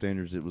of people's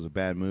standards, it was a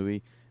bad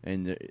movie,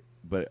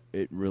 but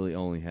it really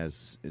only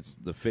has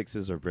the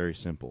fixes are very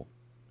simple,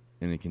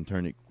 and it can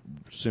turn it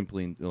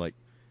simply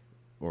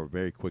or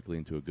very quickly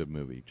into a good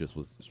movie just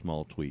with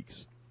small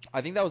tweaks.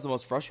 I think that was the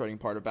most frustrating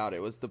part about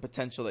it was the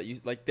potential that you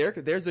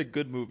there's a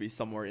good movie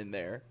somewhere in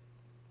there,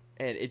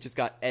 and it just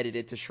got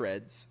edited to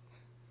shreds.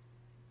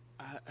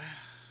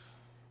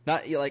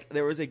 Not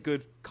there was a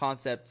good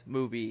concept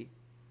movie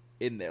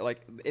in there,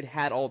 it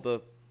had all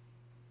the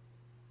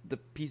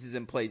pieces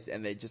in place,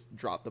 and they just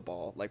dropped the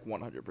ball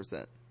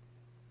 100%.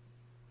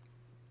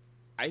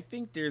 I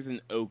think there's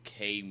an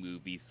okay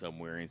movie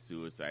somewhere in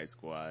Suicide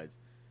Squad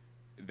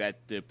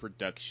that the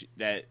production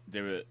that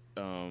the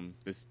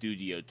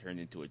studio turned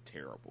into a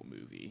terrible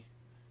movie.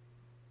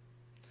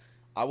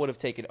 I would have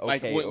taken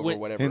okay over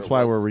whatever. Hence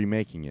why we're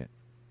remaking it.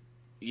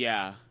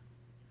 Yeah,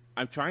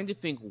 I'm trying to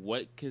think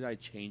what could I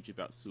change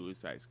about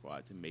Suicide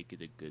Squad to make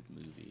it a good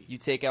movie. You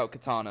take out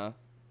Katana.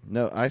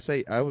 No, I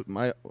say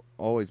my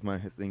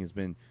thing has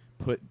been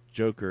put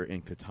Joker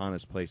in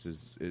Katana's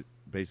places.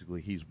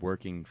 Basically, he's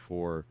working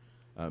for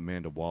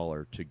Amanda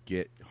Waller to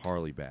get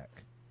Harley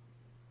back.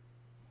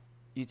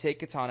 You take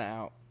Katana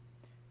out.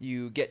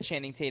 You get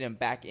Channing Tatum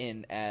back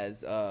in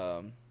as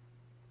oh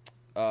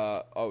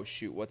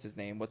shoot, what's his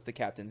name? What's the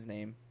captain's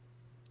name?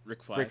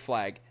 Rick Flag. Rick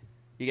Flag.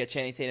 You get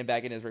Channing Tatum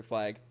back in as Rick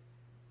Flag.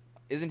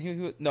 Isn't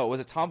he? No, was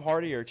it Tom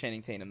Hardy or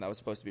Channing Tatum that was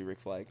supposed to be Rick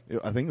Flag?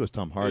 I think it was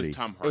Tom Hardy. It was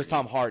Tom Hardy. It was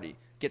Tom Hardy.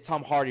 Get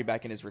Tom Hardy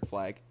back in as Rick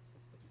Flag.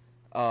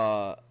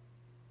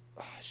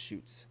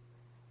 Shoot.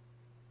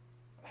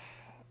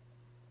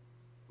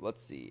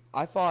 Let's see.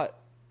 I thought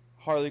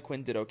Harley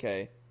Quinn did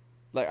okay.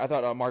 Like I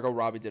thought Margot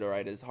Robbie did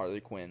alright as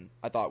Harley Quinn.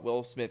 I thought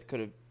Will Smith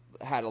could have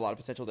had a lot of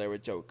potential there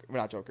with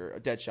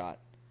Deadshot.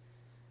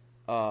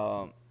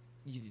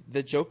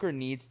 The Joker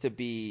needs to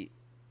be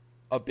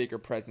a bigger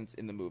presence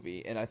in the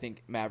movie, and I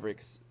think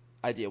Maverick's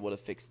idea would have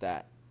fixed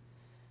that.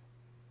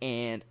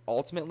 And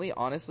ultimately,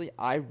 honestly,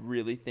 I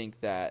really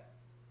think that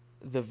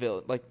the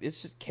villain, like,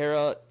 it's just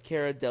Cara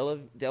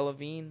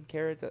Delevingne,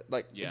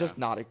 just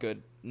not a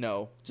good.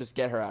 No, just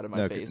get her out of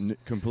my face.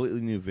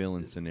 Completely new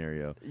villain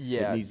scenario.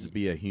 Yeah, it needs to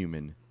be a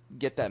human.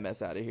 Get that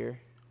mess out of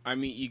here. I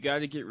mean, you got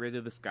to get rid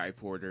of the Sky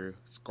Portal.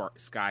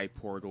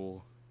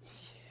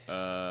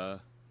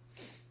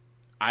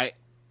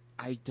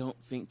 I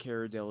don't think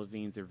Cara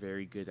Delevingne's a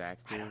very good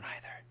actor. I don't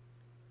either.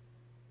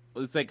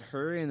 It's like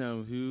her and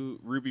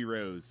Ruby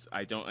Rose.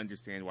 I don't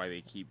understand why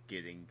they keep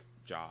getting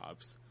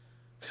jobs.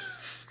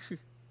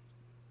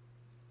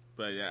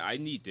 But I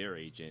need their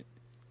agent.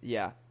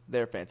 Yeah,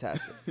 they're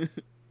fantastic.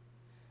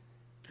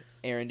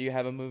 Aaron, do you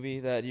have a movie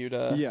that you'd...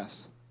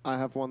 Yes, I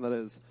have one that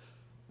is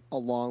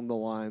along the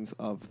lines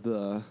of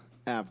the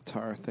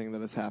Avatar thing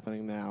that is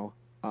happening now.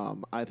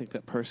 I think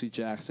that Percy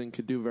Jackson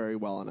could do very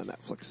well in a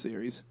Netflix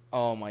series.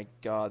 Oh my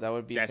god, that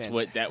would be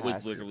fantastic. That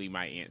was literally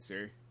my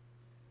answer.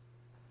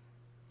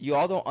 You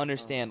all don't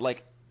understand.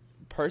 Like,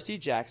 Percy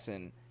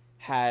Jackson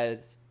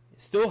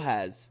still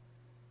has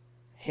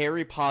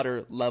Harry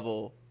Potter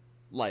level,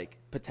 like,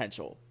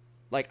 potential.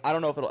 Like, I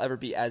don't know if it'll ever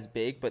be as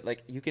big, but,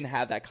 like, you can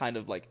have that kind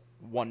of, like,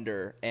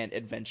 wonder and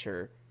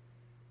adventure.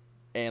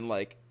 And,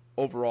 like,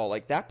 overall,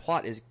 like, that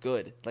plot is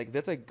good. Like,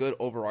 that's a good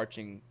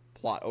overarching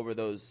plot over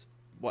those,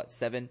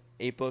 7,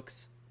 8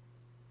 books?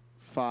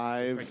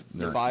 5, like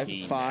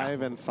 13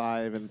 5 and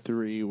 5 and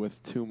 3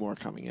 with 2 more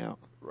coming out.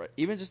 Right.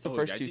 Even just the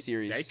first 2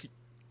 series.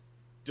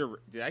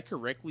 Did I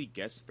correctly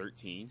guess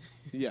 13?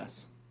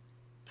 Yes.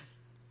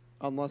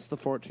 Unless the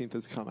 14th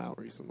has come out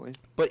recently.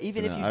 But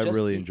even if you I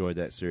really enjoyed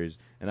that series,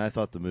 and I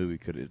thought the movie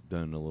could have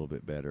done a little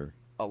bit better.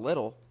 A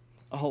little.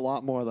 A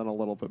lot more than a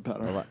little bit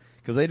better.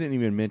 Because they didn't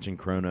even mention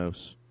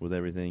Kronos with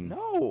everything.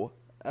 No,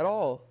 at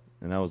all.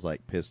 And I was,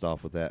 like, pissed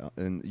off with that.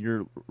 And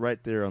you're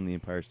right there on the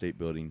Empire State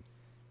Building,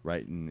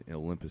 right in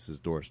Olympus's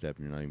doorstep,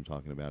 and you're not even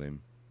talking about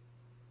him.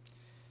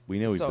 We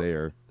know he's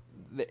there.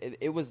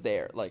 It was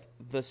there. Like,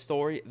 the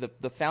story,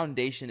 the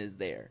foundation is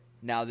there.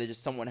 Now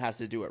someone has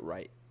to do it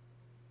right.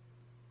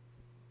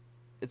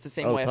 It's the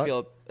same way I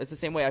feel. It's the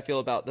same way I feel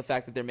about the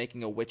fact that they're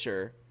making a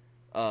Witcher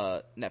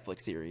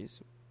Netflix series.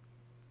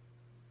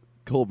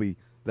 Colby,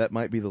 that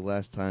might be the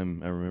last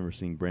time I remember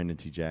seeing Brandon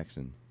T.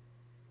 Jackson.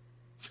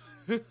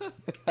 Did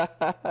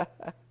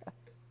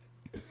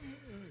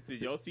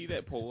y'all see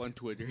that poll on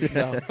Twitter?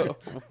 No.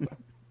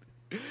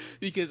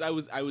 Because I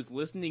was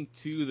listening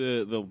to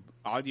the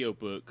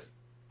audiobook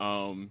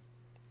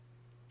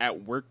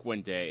at work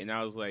one day, and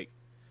I was like,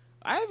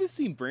 I haven't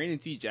seen Brandon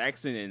T.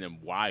 Jackson in a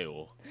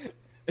while.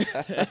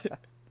 And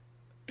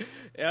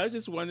I was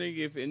just wondering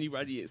if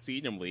anybody had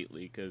seen him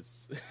lately,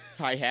 because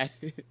I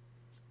hadn't.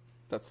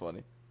 That's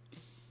funny.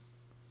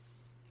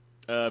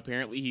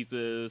 Apparently, he's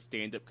a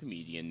stand-up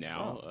comedian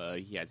now. Oh.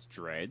 He has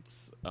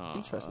dreads.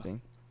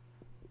 Interesting.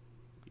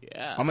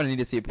 Yeah. I'm going to need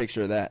to see a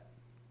picture of that.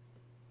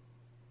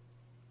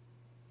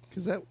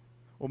 Because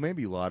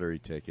maybe Lottery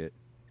Ticket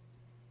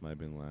might have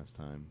been the last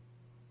time.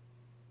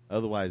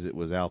 Otherwise, it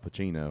was Al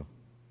Pacino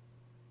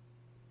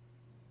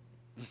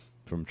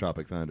from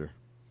Tropic Thunder.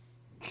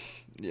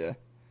 Yeah.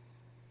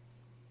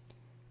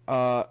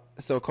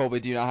 So, Colby,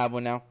 do you not have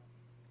one now?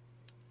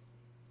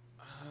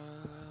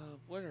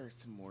 What are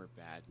some more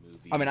bad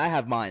movies? I mean, I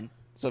have mine.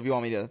 So if you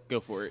want me to... Go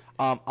for it.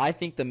 I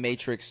think the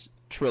Matrix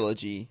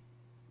trilogy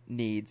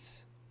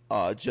needs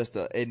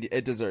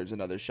it deserves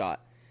another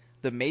shot.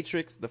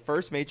 The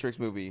first Matrix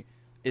movie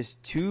is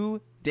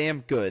too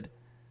damn good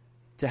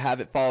to have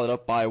it followed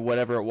up by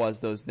whatever it was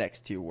those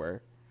next 2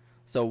 were.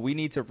 So we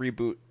need to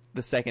reboot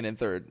the second and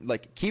third.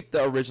 Like, keep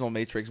the original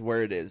Matrix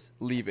where it is.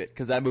 Leave it,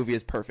 because that movie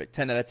is perfect.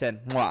 10 out of 10.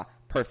 Mwah.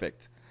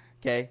 Perfect.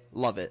 Okay?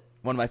 Love it.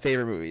 One of my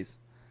favorite movies.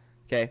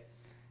 Okay?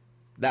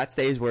 That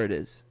stays where it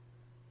is.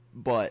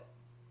 But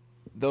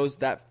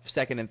that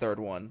second and third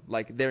one,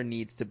 like, there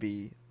needs to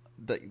be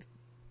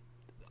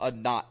a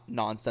not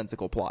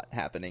nonsensical plot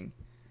happening.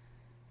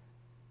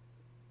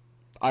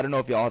 I don't know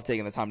if y'all have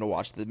taken the time to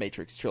watch the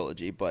Matrix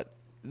trilogy, but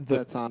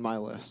that's on my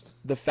list.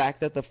 The fact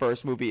that the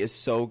first movie is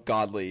so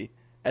godly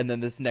and then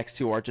this next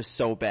two are just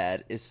so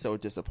bad is so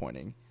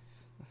disappointing.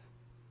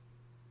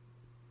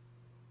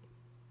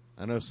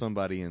 I know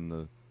somebody in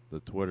the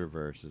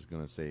Twitterverse is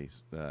going to say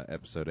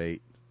episode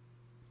 8.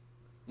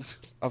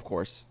 Of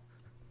course.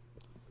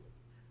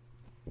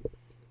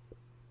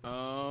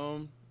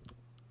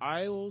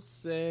 I will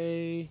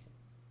say,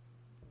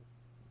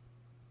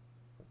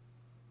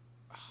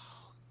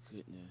 oh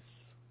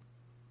goodness,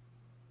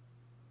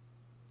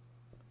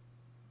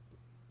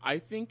 I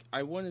think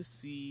I want to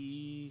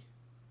see.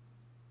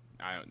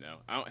 I don't know.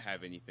 I don't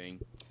have anything.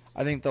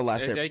 I think the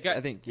last. I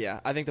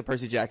think the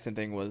Percy Jackson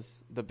thing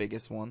was the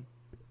biggest one.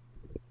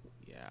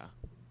 Yeah.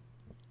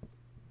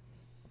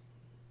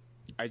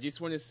 I just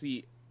want to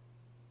see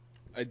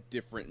a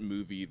different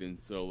movie than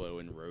Solo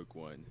and Rogue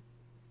One.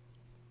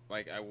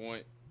 Like, I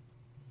want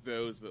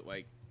those, but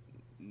like,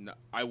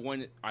 I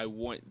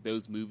want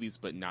those movies,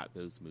 but not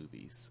those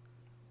movies.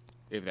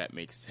 If that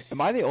makes sense. Am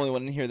I the only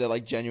one in here that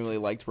like genuinely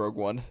liked Rogue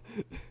One?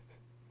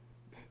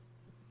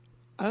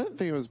 I didn't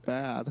think it was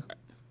bad.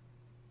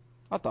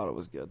 I thought it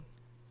was good.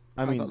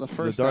 I mean, thought the the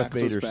first Darth act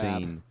was Vader bad.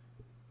 scene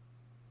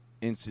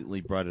instantly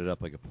brought it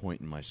up like a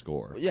point in my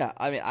score. Yeah,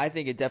 I mean, I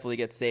think it definitely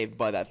gets saved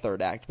by that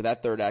third act, but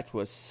that third act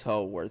was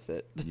so worth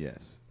it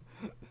Yes.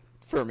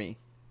 for me.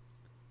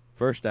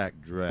 First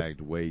act dragged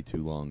way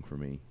too long for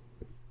me.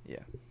 Yeah.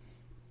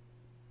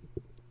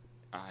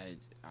 I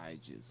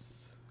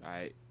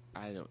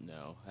don't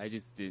know. I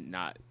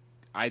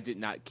did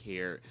not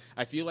care.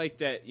 I feel like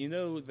that,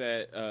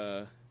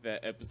 that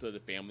episode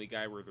of Family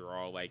Guy where they're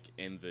all like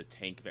in the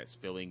tank that's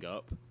filling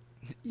up.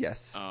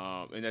 Yes.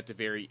 And at the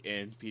very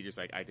end, Peter's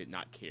like, I did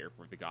not care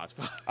for The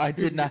Godfather. I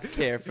did not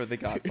care for The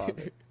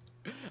Godfather.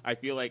 I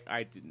feel like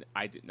I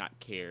did not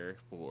care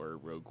for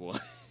Rogue One.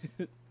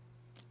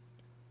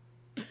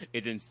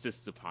 It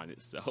insists upon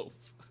itself.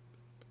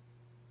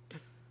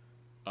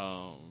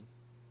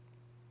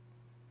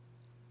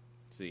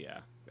 So yeah,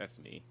 that's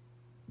me.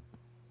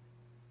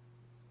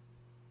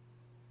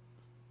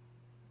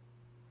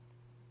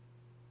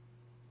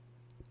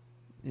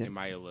 Yeah. Am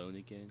I alone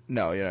again?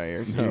 No,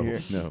 you're No, here.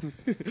 no.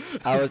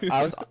 I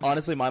was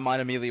honestly, my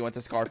mind immediately went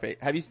to Scarface.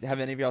 Have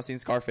any of y'all seen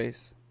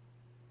Scarface?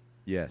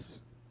 Yes.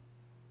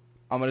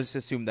 I'm gonna just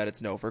assume that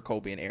it's no for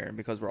Colby and Aaron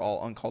because we're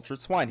all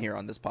uncultured swine here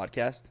on this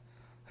podcast.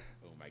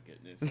 Oh my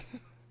goodness.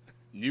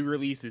 New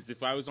releases.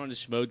 If I was on the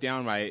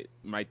Schmodown,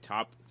 my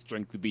top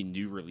strength would be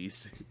new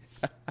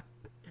releases.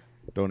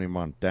 Tony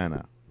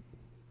Montana.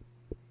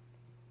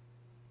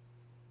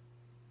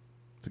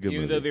 It's a good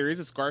Even movie. though there is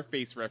a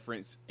Scarface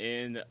reference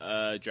in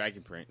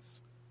Dragon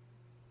Prince.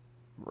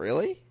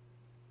 Really?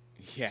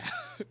 Yeah.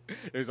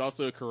 There's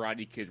also a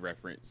Karate Kid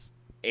reference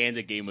and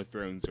a Game of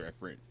Thrones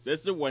reference.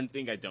 That's the one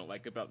thing I don't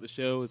like about the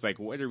show. Is like,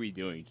 what are we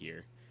doing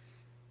here?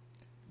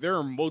 There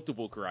are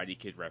multiple Karate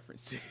Kid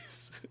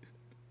references.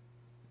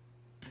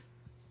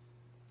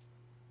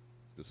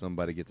 Did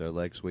somebody get their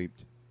leg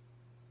swept?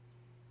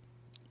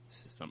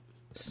 Somebody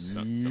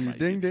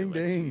Ding, gets their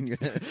ding, legs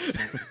ding.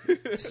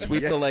 swept.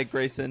 Sweep the leg,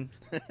 Grayson.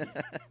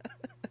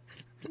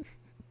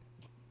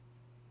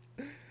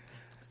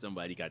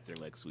 Somebody got their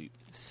leg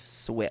swept.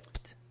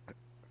 Swept.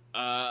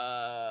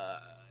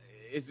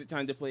 Is it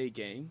time to play a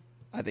game?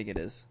 I think it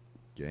is.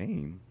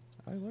 Game?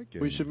 I like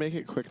it. We should make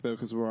it quick though,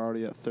 because we're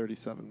already at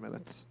 37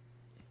 minutes.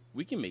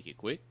 We can make it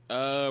quick.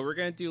 We're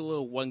gonna do a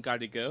little one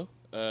gotta go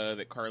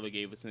that Carla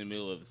gave us in the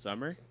middle of the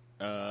summer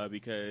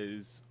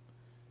because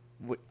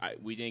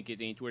we didn't get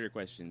any Twitter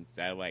questions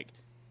that I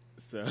liked.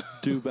 So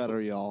Do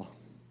better, y'all.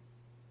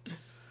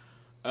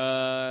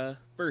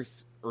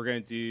 first we're gonna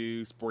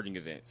do sporting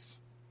events.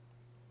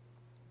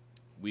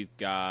 We've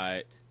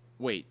got.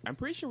 Wait, I'm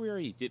pretty sure we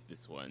already did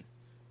this one.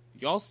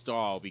 Y'all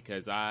stall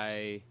because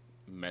I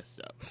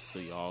messed up. So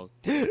y'all.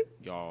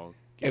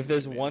 If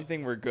there's one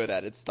thing we're good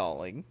at, it's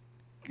stalling.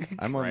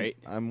 Right.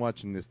 I'm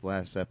watching this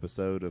last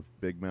episode of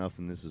Big Mouth,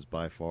 and this is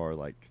by far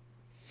like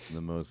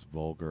the most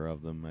vulgar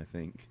of them, I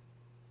think.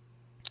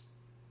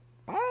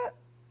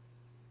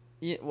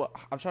 Yeah, well,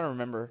 I'm trying to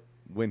remember.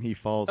 When he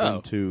falls Oh,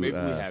 into maybe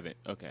we haven't.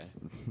 Okay.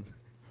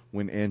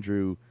 when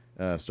Andrew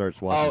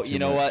starts watching. Oh, you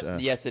know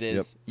what? Yes, it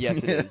is. Yep.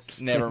 Yes, it is.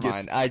 Never Gets-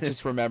 mind. I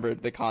just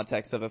remembered the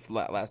context of the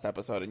last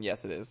episode, and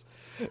yes, it is.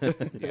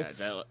 Yeah,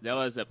 that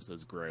last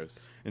episode's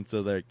gross. And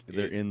so they're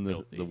It's in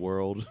filthy. the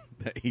world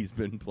that he's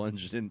been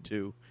plunged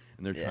into,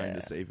 and they're trying Yeah.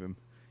 to save him.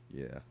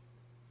 Yeah.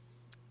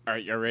 All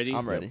right, y'all ready?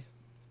 I'm ready.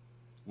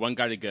 One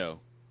gotta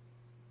go.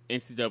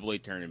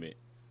 NCAA tournament,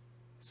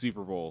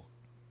 Super Bowl,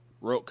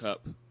 World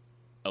Cup,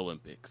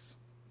 Olympics.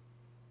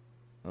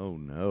 Oh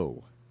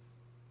no.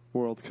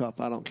 World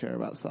Cup. I don't care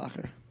about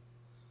soccer.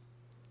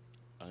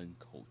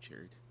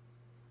 Uncultured.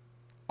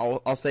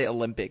 I'll say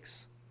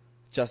Olympics,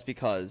 just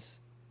because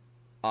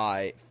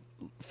I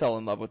fell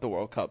in love with the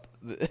World Cup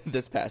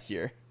this past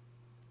year.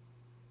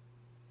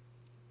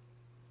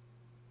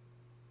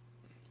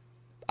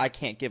 I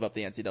can't give up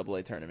the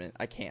NCAA tournament.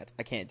 I can't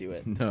do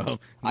it. No.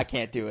 I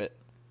can't do it.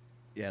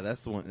 Yeah,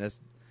 that's the one.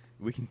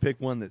 We can pick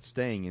one that's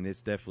staying, and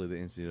it's definitely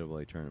the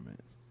NCAA tournament.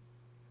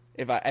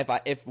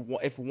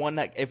 If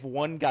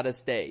one got to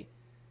stay,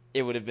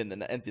 it would have been the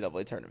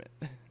NCAA tournament.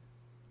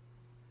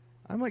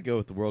 I might go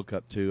with the World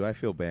Cup too. I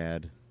feel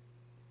bad.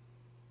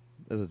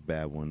 This is a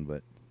bad one,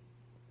 but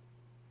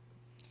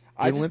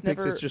the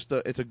Olympics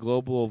it's a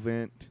global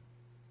event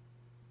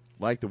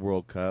like the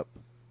World Cup,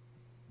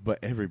 but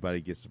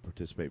everybody gets to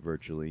participate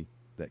virtually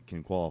that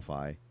can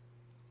qualify.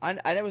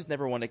 I was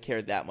never one to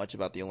care that much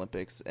about the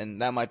Olympics,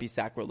 and that might be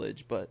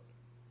sacrilege, but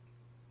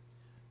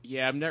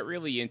yeah, I'm not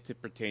really into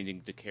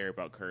pretending to care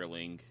about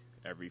curling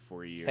every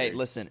 4 years. hey,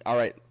 listen, all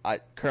right,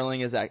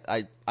 curling is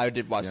I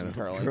did watch some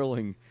curling.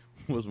 Curling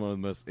was one of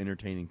the most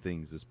entertaining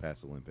things this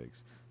past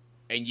Olympics.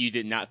 And you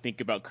did not think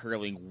about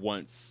curling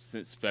once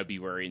since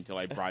February until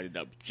I brought it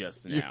up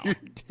just now. You're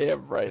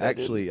damn right.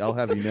 Actually, I'll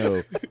have you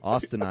know,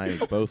 Austin and I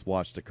both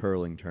watched a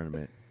curling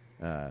tournament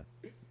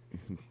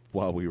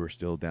while we were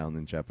still down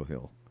in Chapel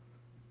Hill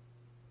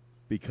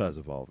because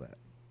of all that.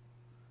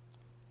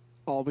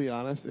 I'll be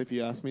honest, if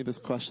you asked me this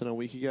question a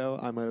week ago,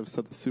 I might have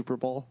said the Super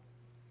Bowl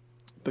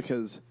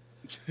because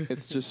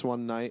it's just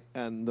one night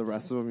and the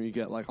rest of them you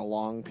get like a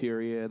long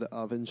period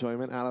of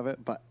enjoyment out of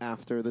it. But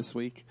after this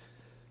week,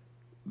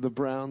 the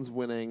Browns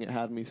winning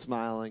had me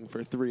smiling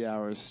for 3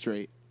 hours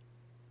straight,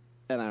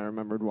 and I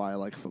remembered why I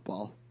like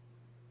football.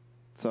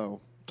 So,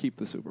 keep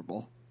the Super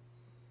Bowl.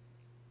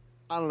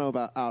 I don't know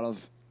about out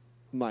of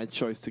my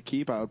choice to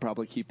keep. I would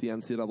probably keep the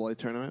NCAA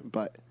tournament,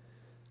 but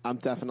I'm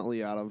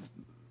definitely out of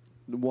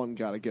one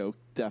gotta go,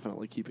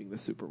 definitely keeping the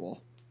Super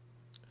Bowl.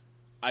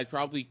 I'd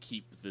probably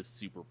keep the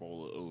Super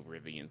Bowl over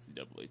the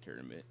NCAA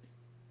tournament.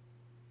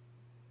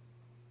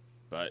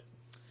 But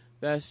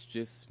that's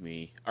just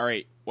me. All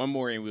right, one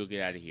more and we'll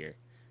get out of here.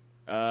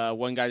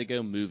 One gotta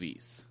go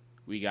movies.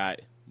 We got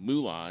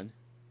Mulan,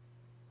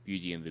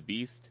 Beauty and the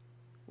Beast,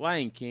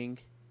 Lion King,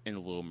 and The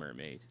Little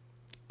Mermaid.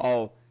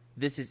 Oh,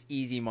 this is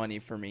easy money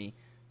for me.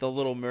 The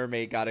Little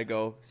Mermaid gotta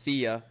go.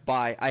 See ya.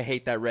 Bye. I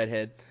hate that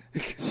redhead.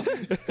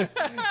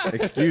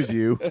 Excuse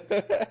you.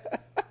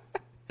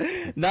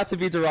 Not to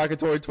be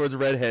derogatory towards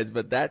redheads,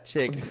 but that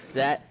chick,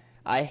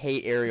 I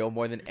hate Ariel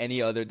more than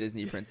any other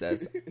Disney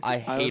princess. I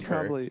hate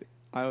her.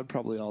 I would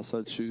probably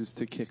also choose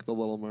to kick the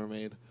Little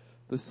Mermaid.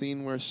 The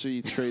scene where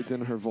she trades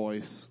in her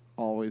voice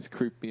always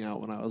creeped me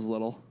out when I was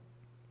little.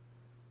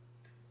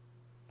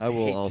 I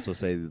will also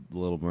say The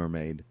Little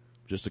Mermaid.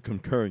 Just a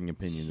concurring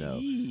opinion, though.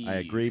 I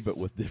agree, but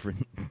with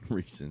different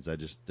reasons. I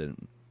just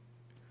didn't.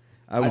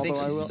 I will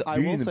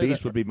Beauty and the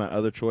Beast would be my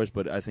other choice,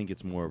 but I think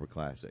it's more of a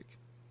classic.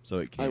 So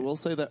it can't. I will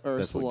say that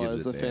Ursula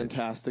is a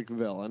fantastic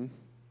villain.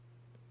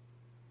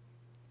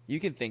 You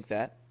can think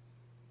that.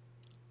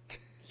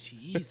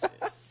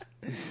 Jesus.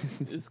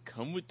 Just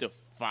come with the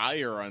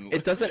fire on.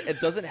 It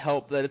doesn't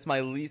help that it's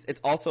my least. It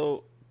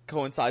also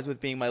coincides with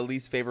being my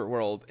least favorite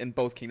world in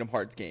both Kingdom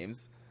Hearts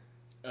games.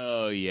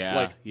 Oh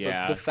yeah,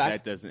 the fact,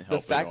 that doesn't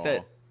help. The fact at all.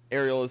 that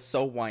Ariel is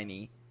so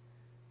whiny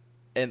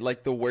and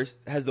like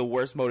has the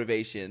worst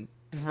motivation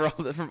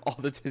from all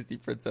the Disney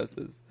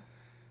princesses.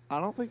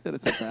 I don't think that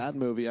it's a bad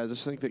movie. I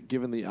just think that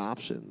given the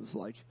options,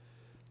 like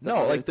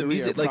the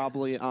music, are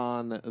probably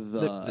on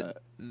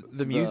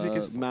the music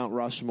is Mount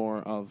Rushmore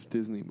of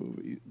Disney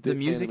movies. The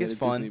music is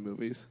fun. Disney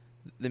movies.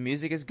 The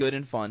music is good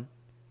and fun.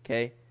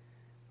 Okay,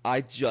 I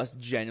just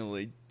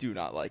genuinely do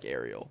not like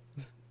Ariel.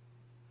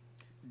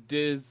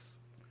 Is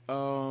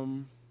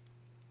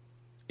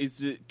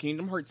it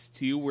Kingdom Hearts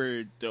 2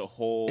 where the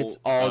whole it's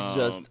all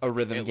just a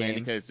rhythm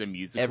Atlantica game? Is a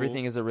musical?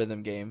 Everything is a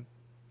rhythm game,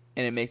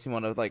 and it makes me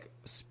want to like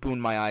spoon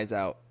my eyes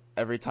out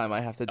every time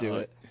I have to do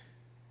it.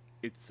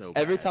 It's so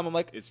bad. Every time I'm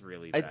like, it's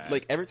really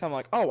bad. Every time I'm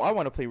like, oh, I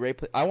want to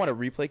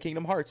replay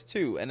Kingdom Hearts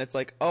 2, and it's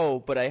like, oh,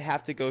 but I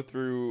have to go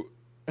through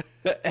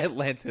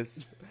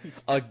Atlantis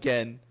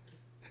again.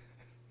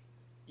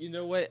 You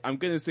know what? I'm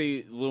gonna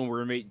say Little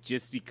Mermaid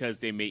just because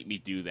they make me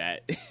do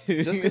that.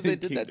 Just because they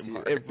did that to you,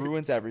 it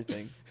ruins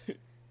everything.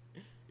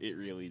 It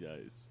really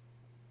does.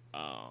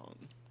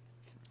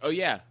 Oh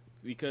yeah,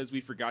 because we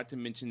forgot to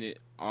mention it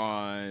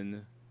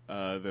on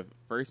the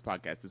first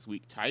podcast this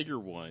week. Tiger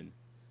won.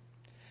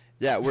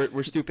 Yeah,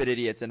 we're stupid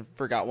idiots and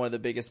forgot one of the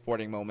biggest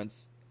sporting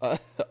moments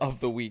of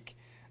the week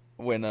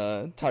when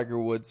Tiger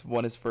Woods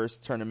won his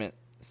first tournament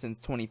since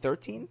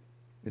 2013.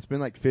 It's been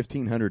like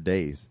 1,500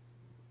 days.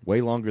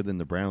 Way longer than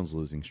the Browns'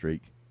 losing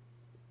streak.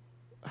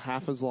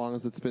 Half as long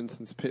as it's been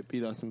since Pitt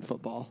beat us in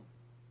football.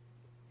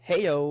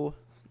 Heyo.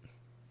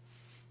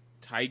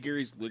 Tiger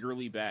is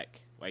literally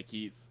back. Like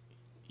he's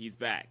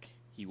back.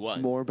 He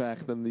won. More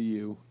back than the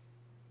U.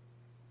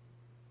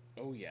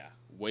 Oh yeah,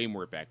 way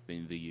more back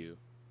than the U.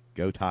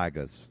 Go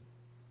Tigers.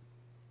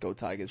 Go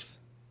Tigers.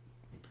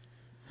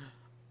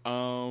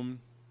 Yeah.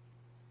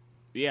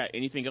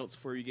 Anything else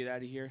before we get out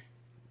of here?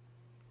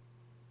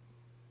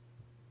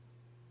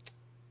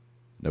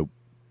 Nope.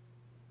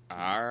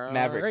 All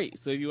Maverick. right.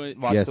 So if you want to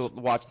watch The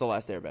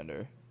Last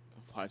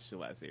watch The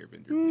Last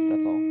Airbender.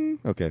 That's all.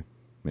 Okay.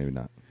 Maybe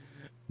not.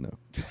 No.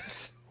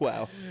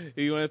 Wow.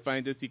 If you want to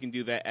find us, you can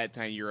do that at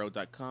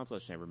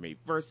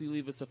tinyurl.com/nevermadeversity.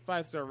 Leave us a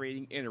 5-star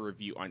rating and a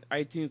review on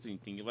iTunes.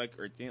 Anything you like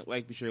or didn't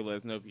like, be sure to let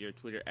us know via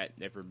Twitter at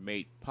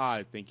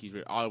nevermadepod. Thank you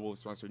to Audible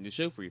for sponsoring the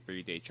show. For your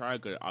 30-day trial,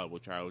 go to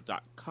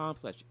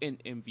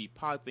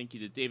audibletrial.com/NMVpod. Thank you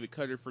to David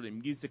Cutter for the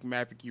music.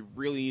 Maverick, you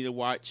really need to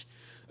watch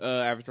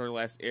Avatar: The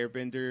Last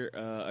Airbender.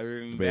 Other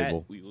than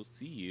that, we will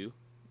see you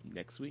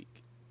next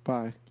week.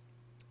 Bye.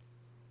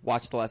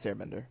 Watch The Last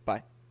Airbender.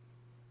 Bye.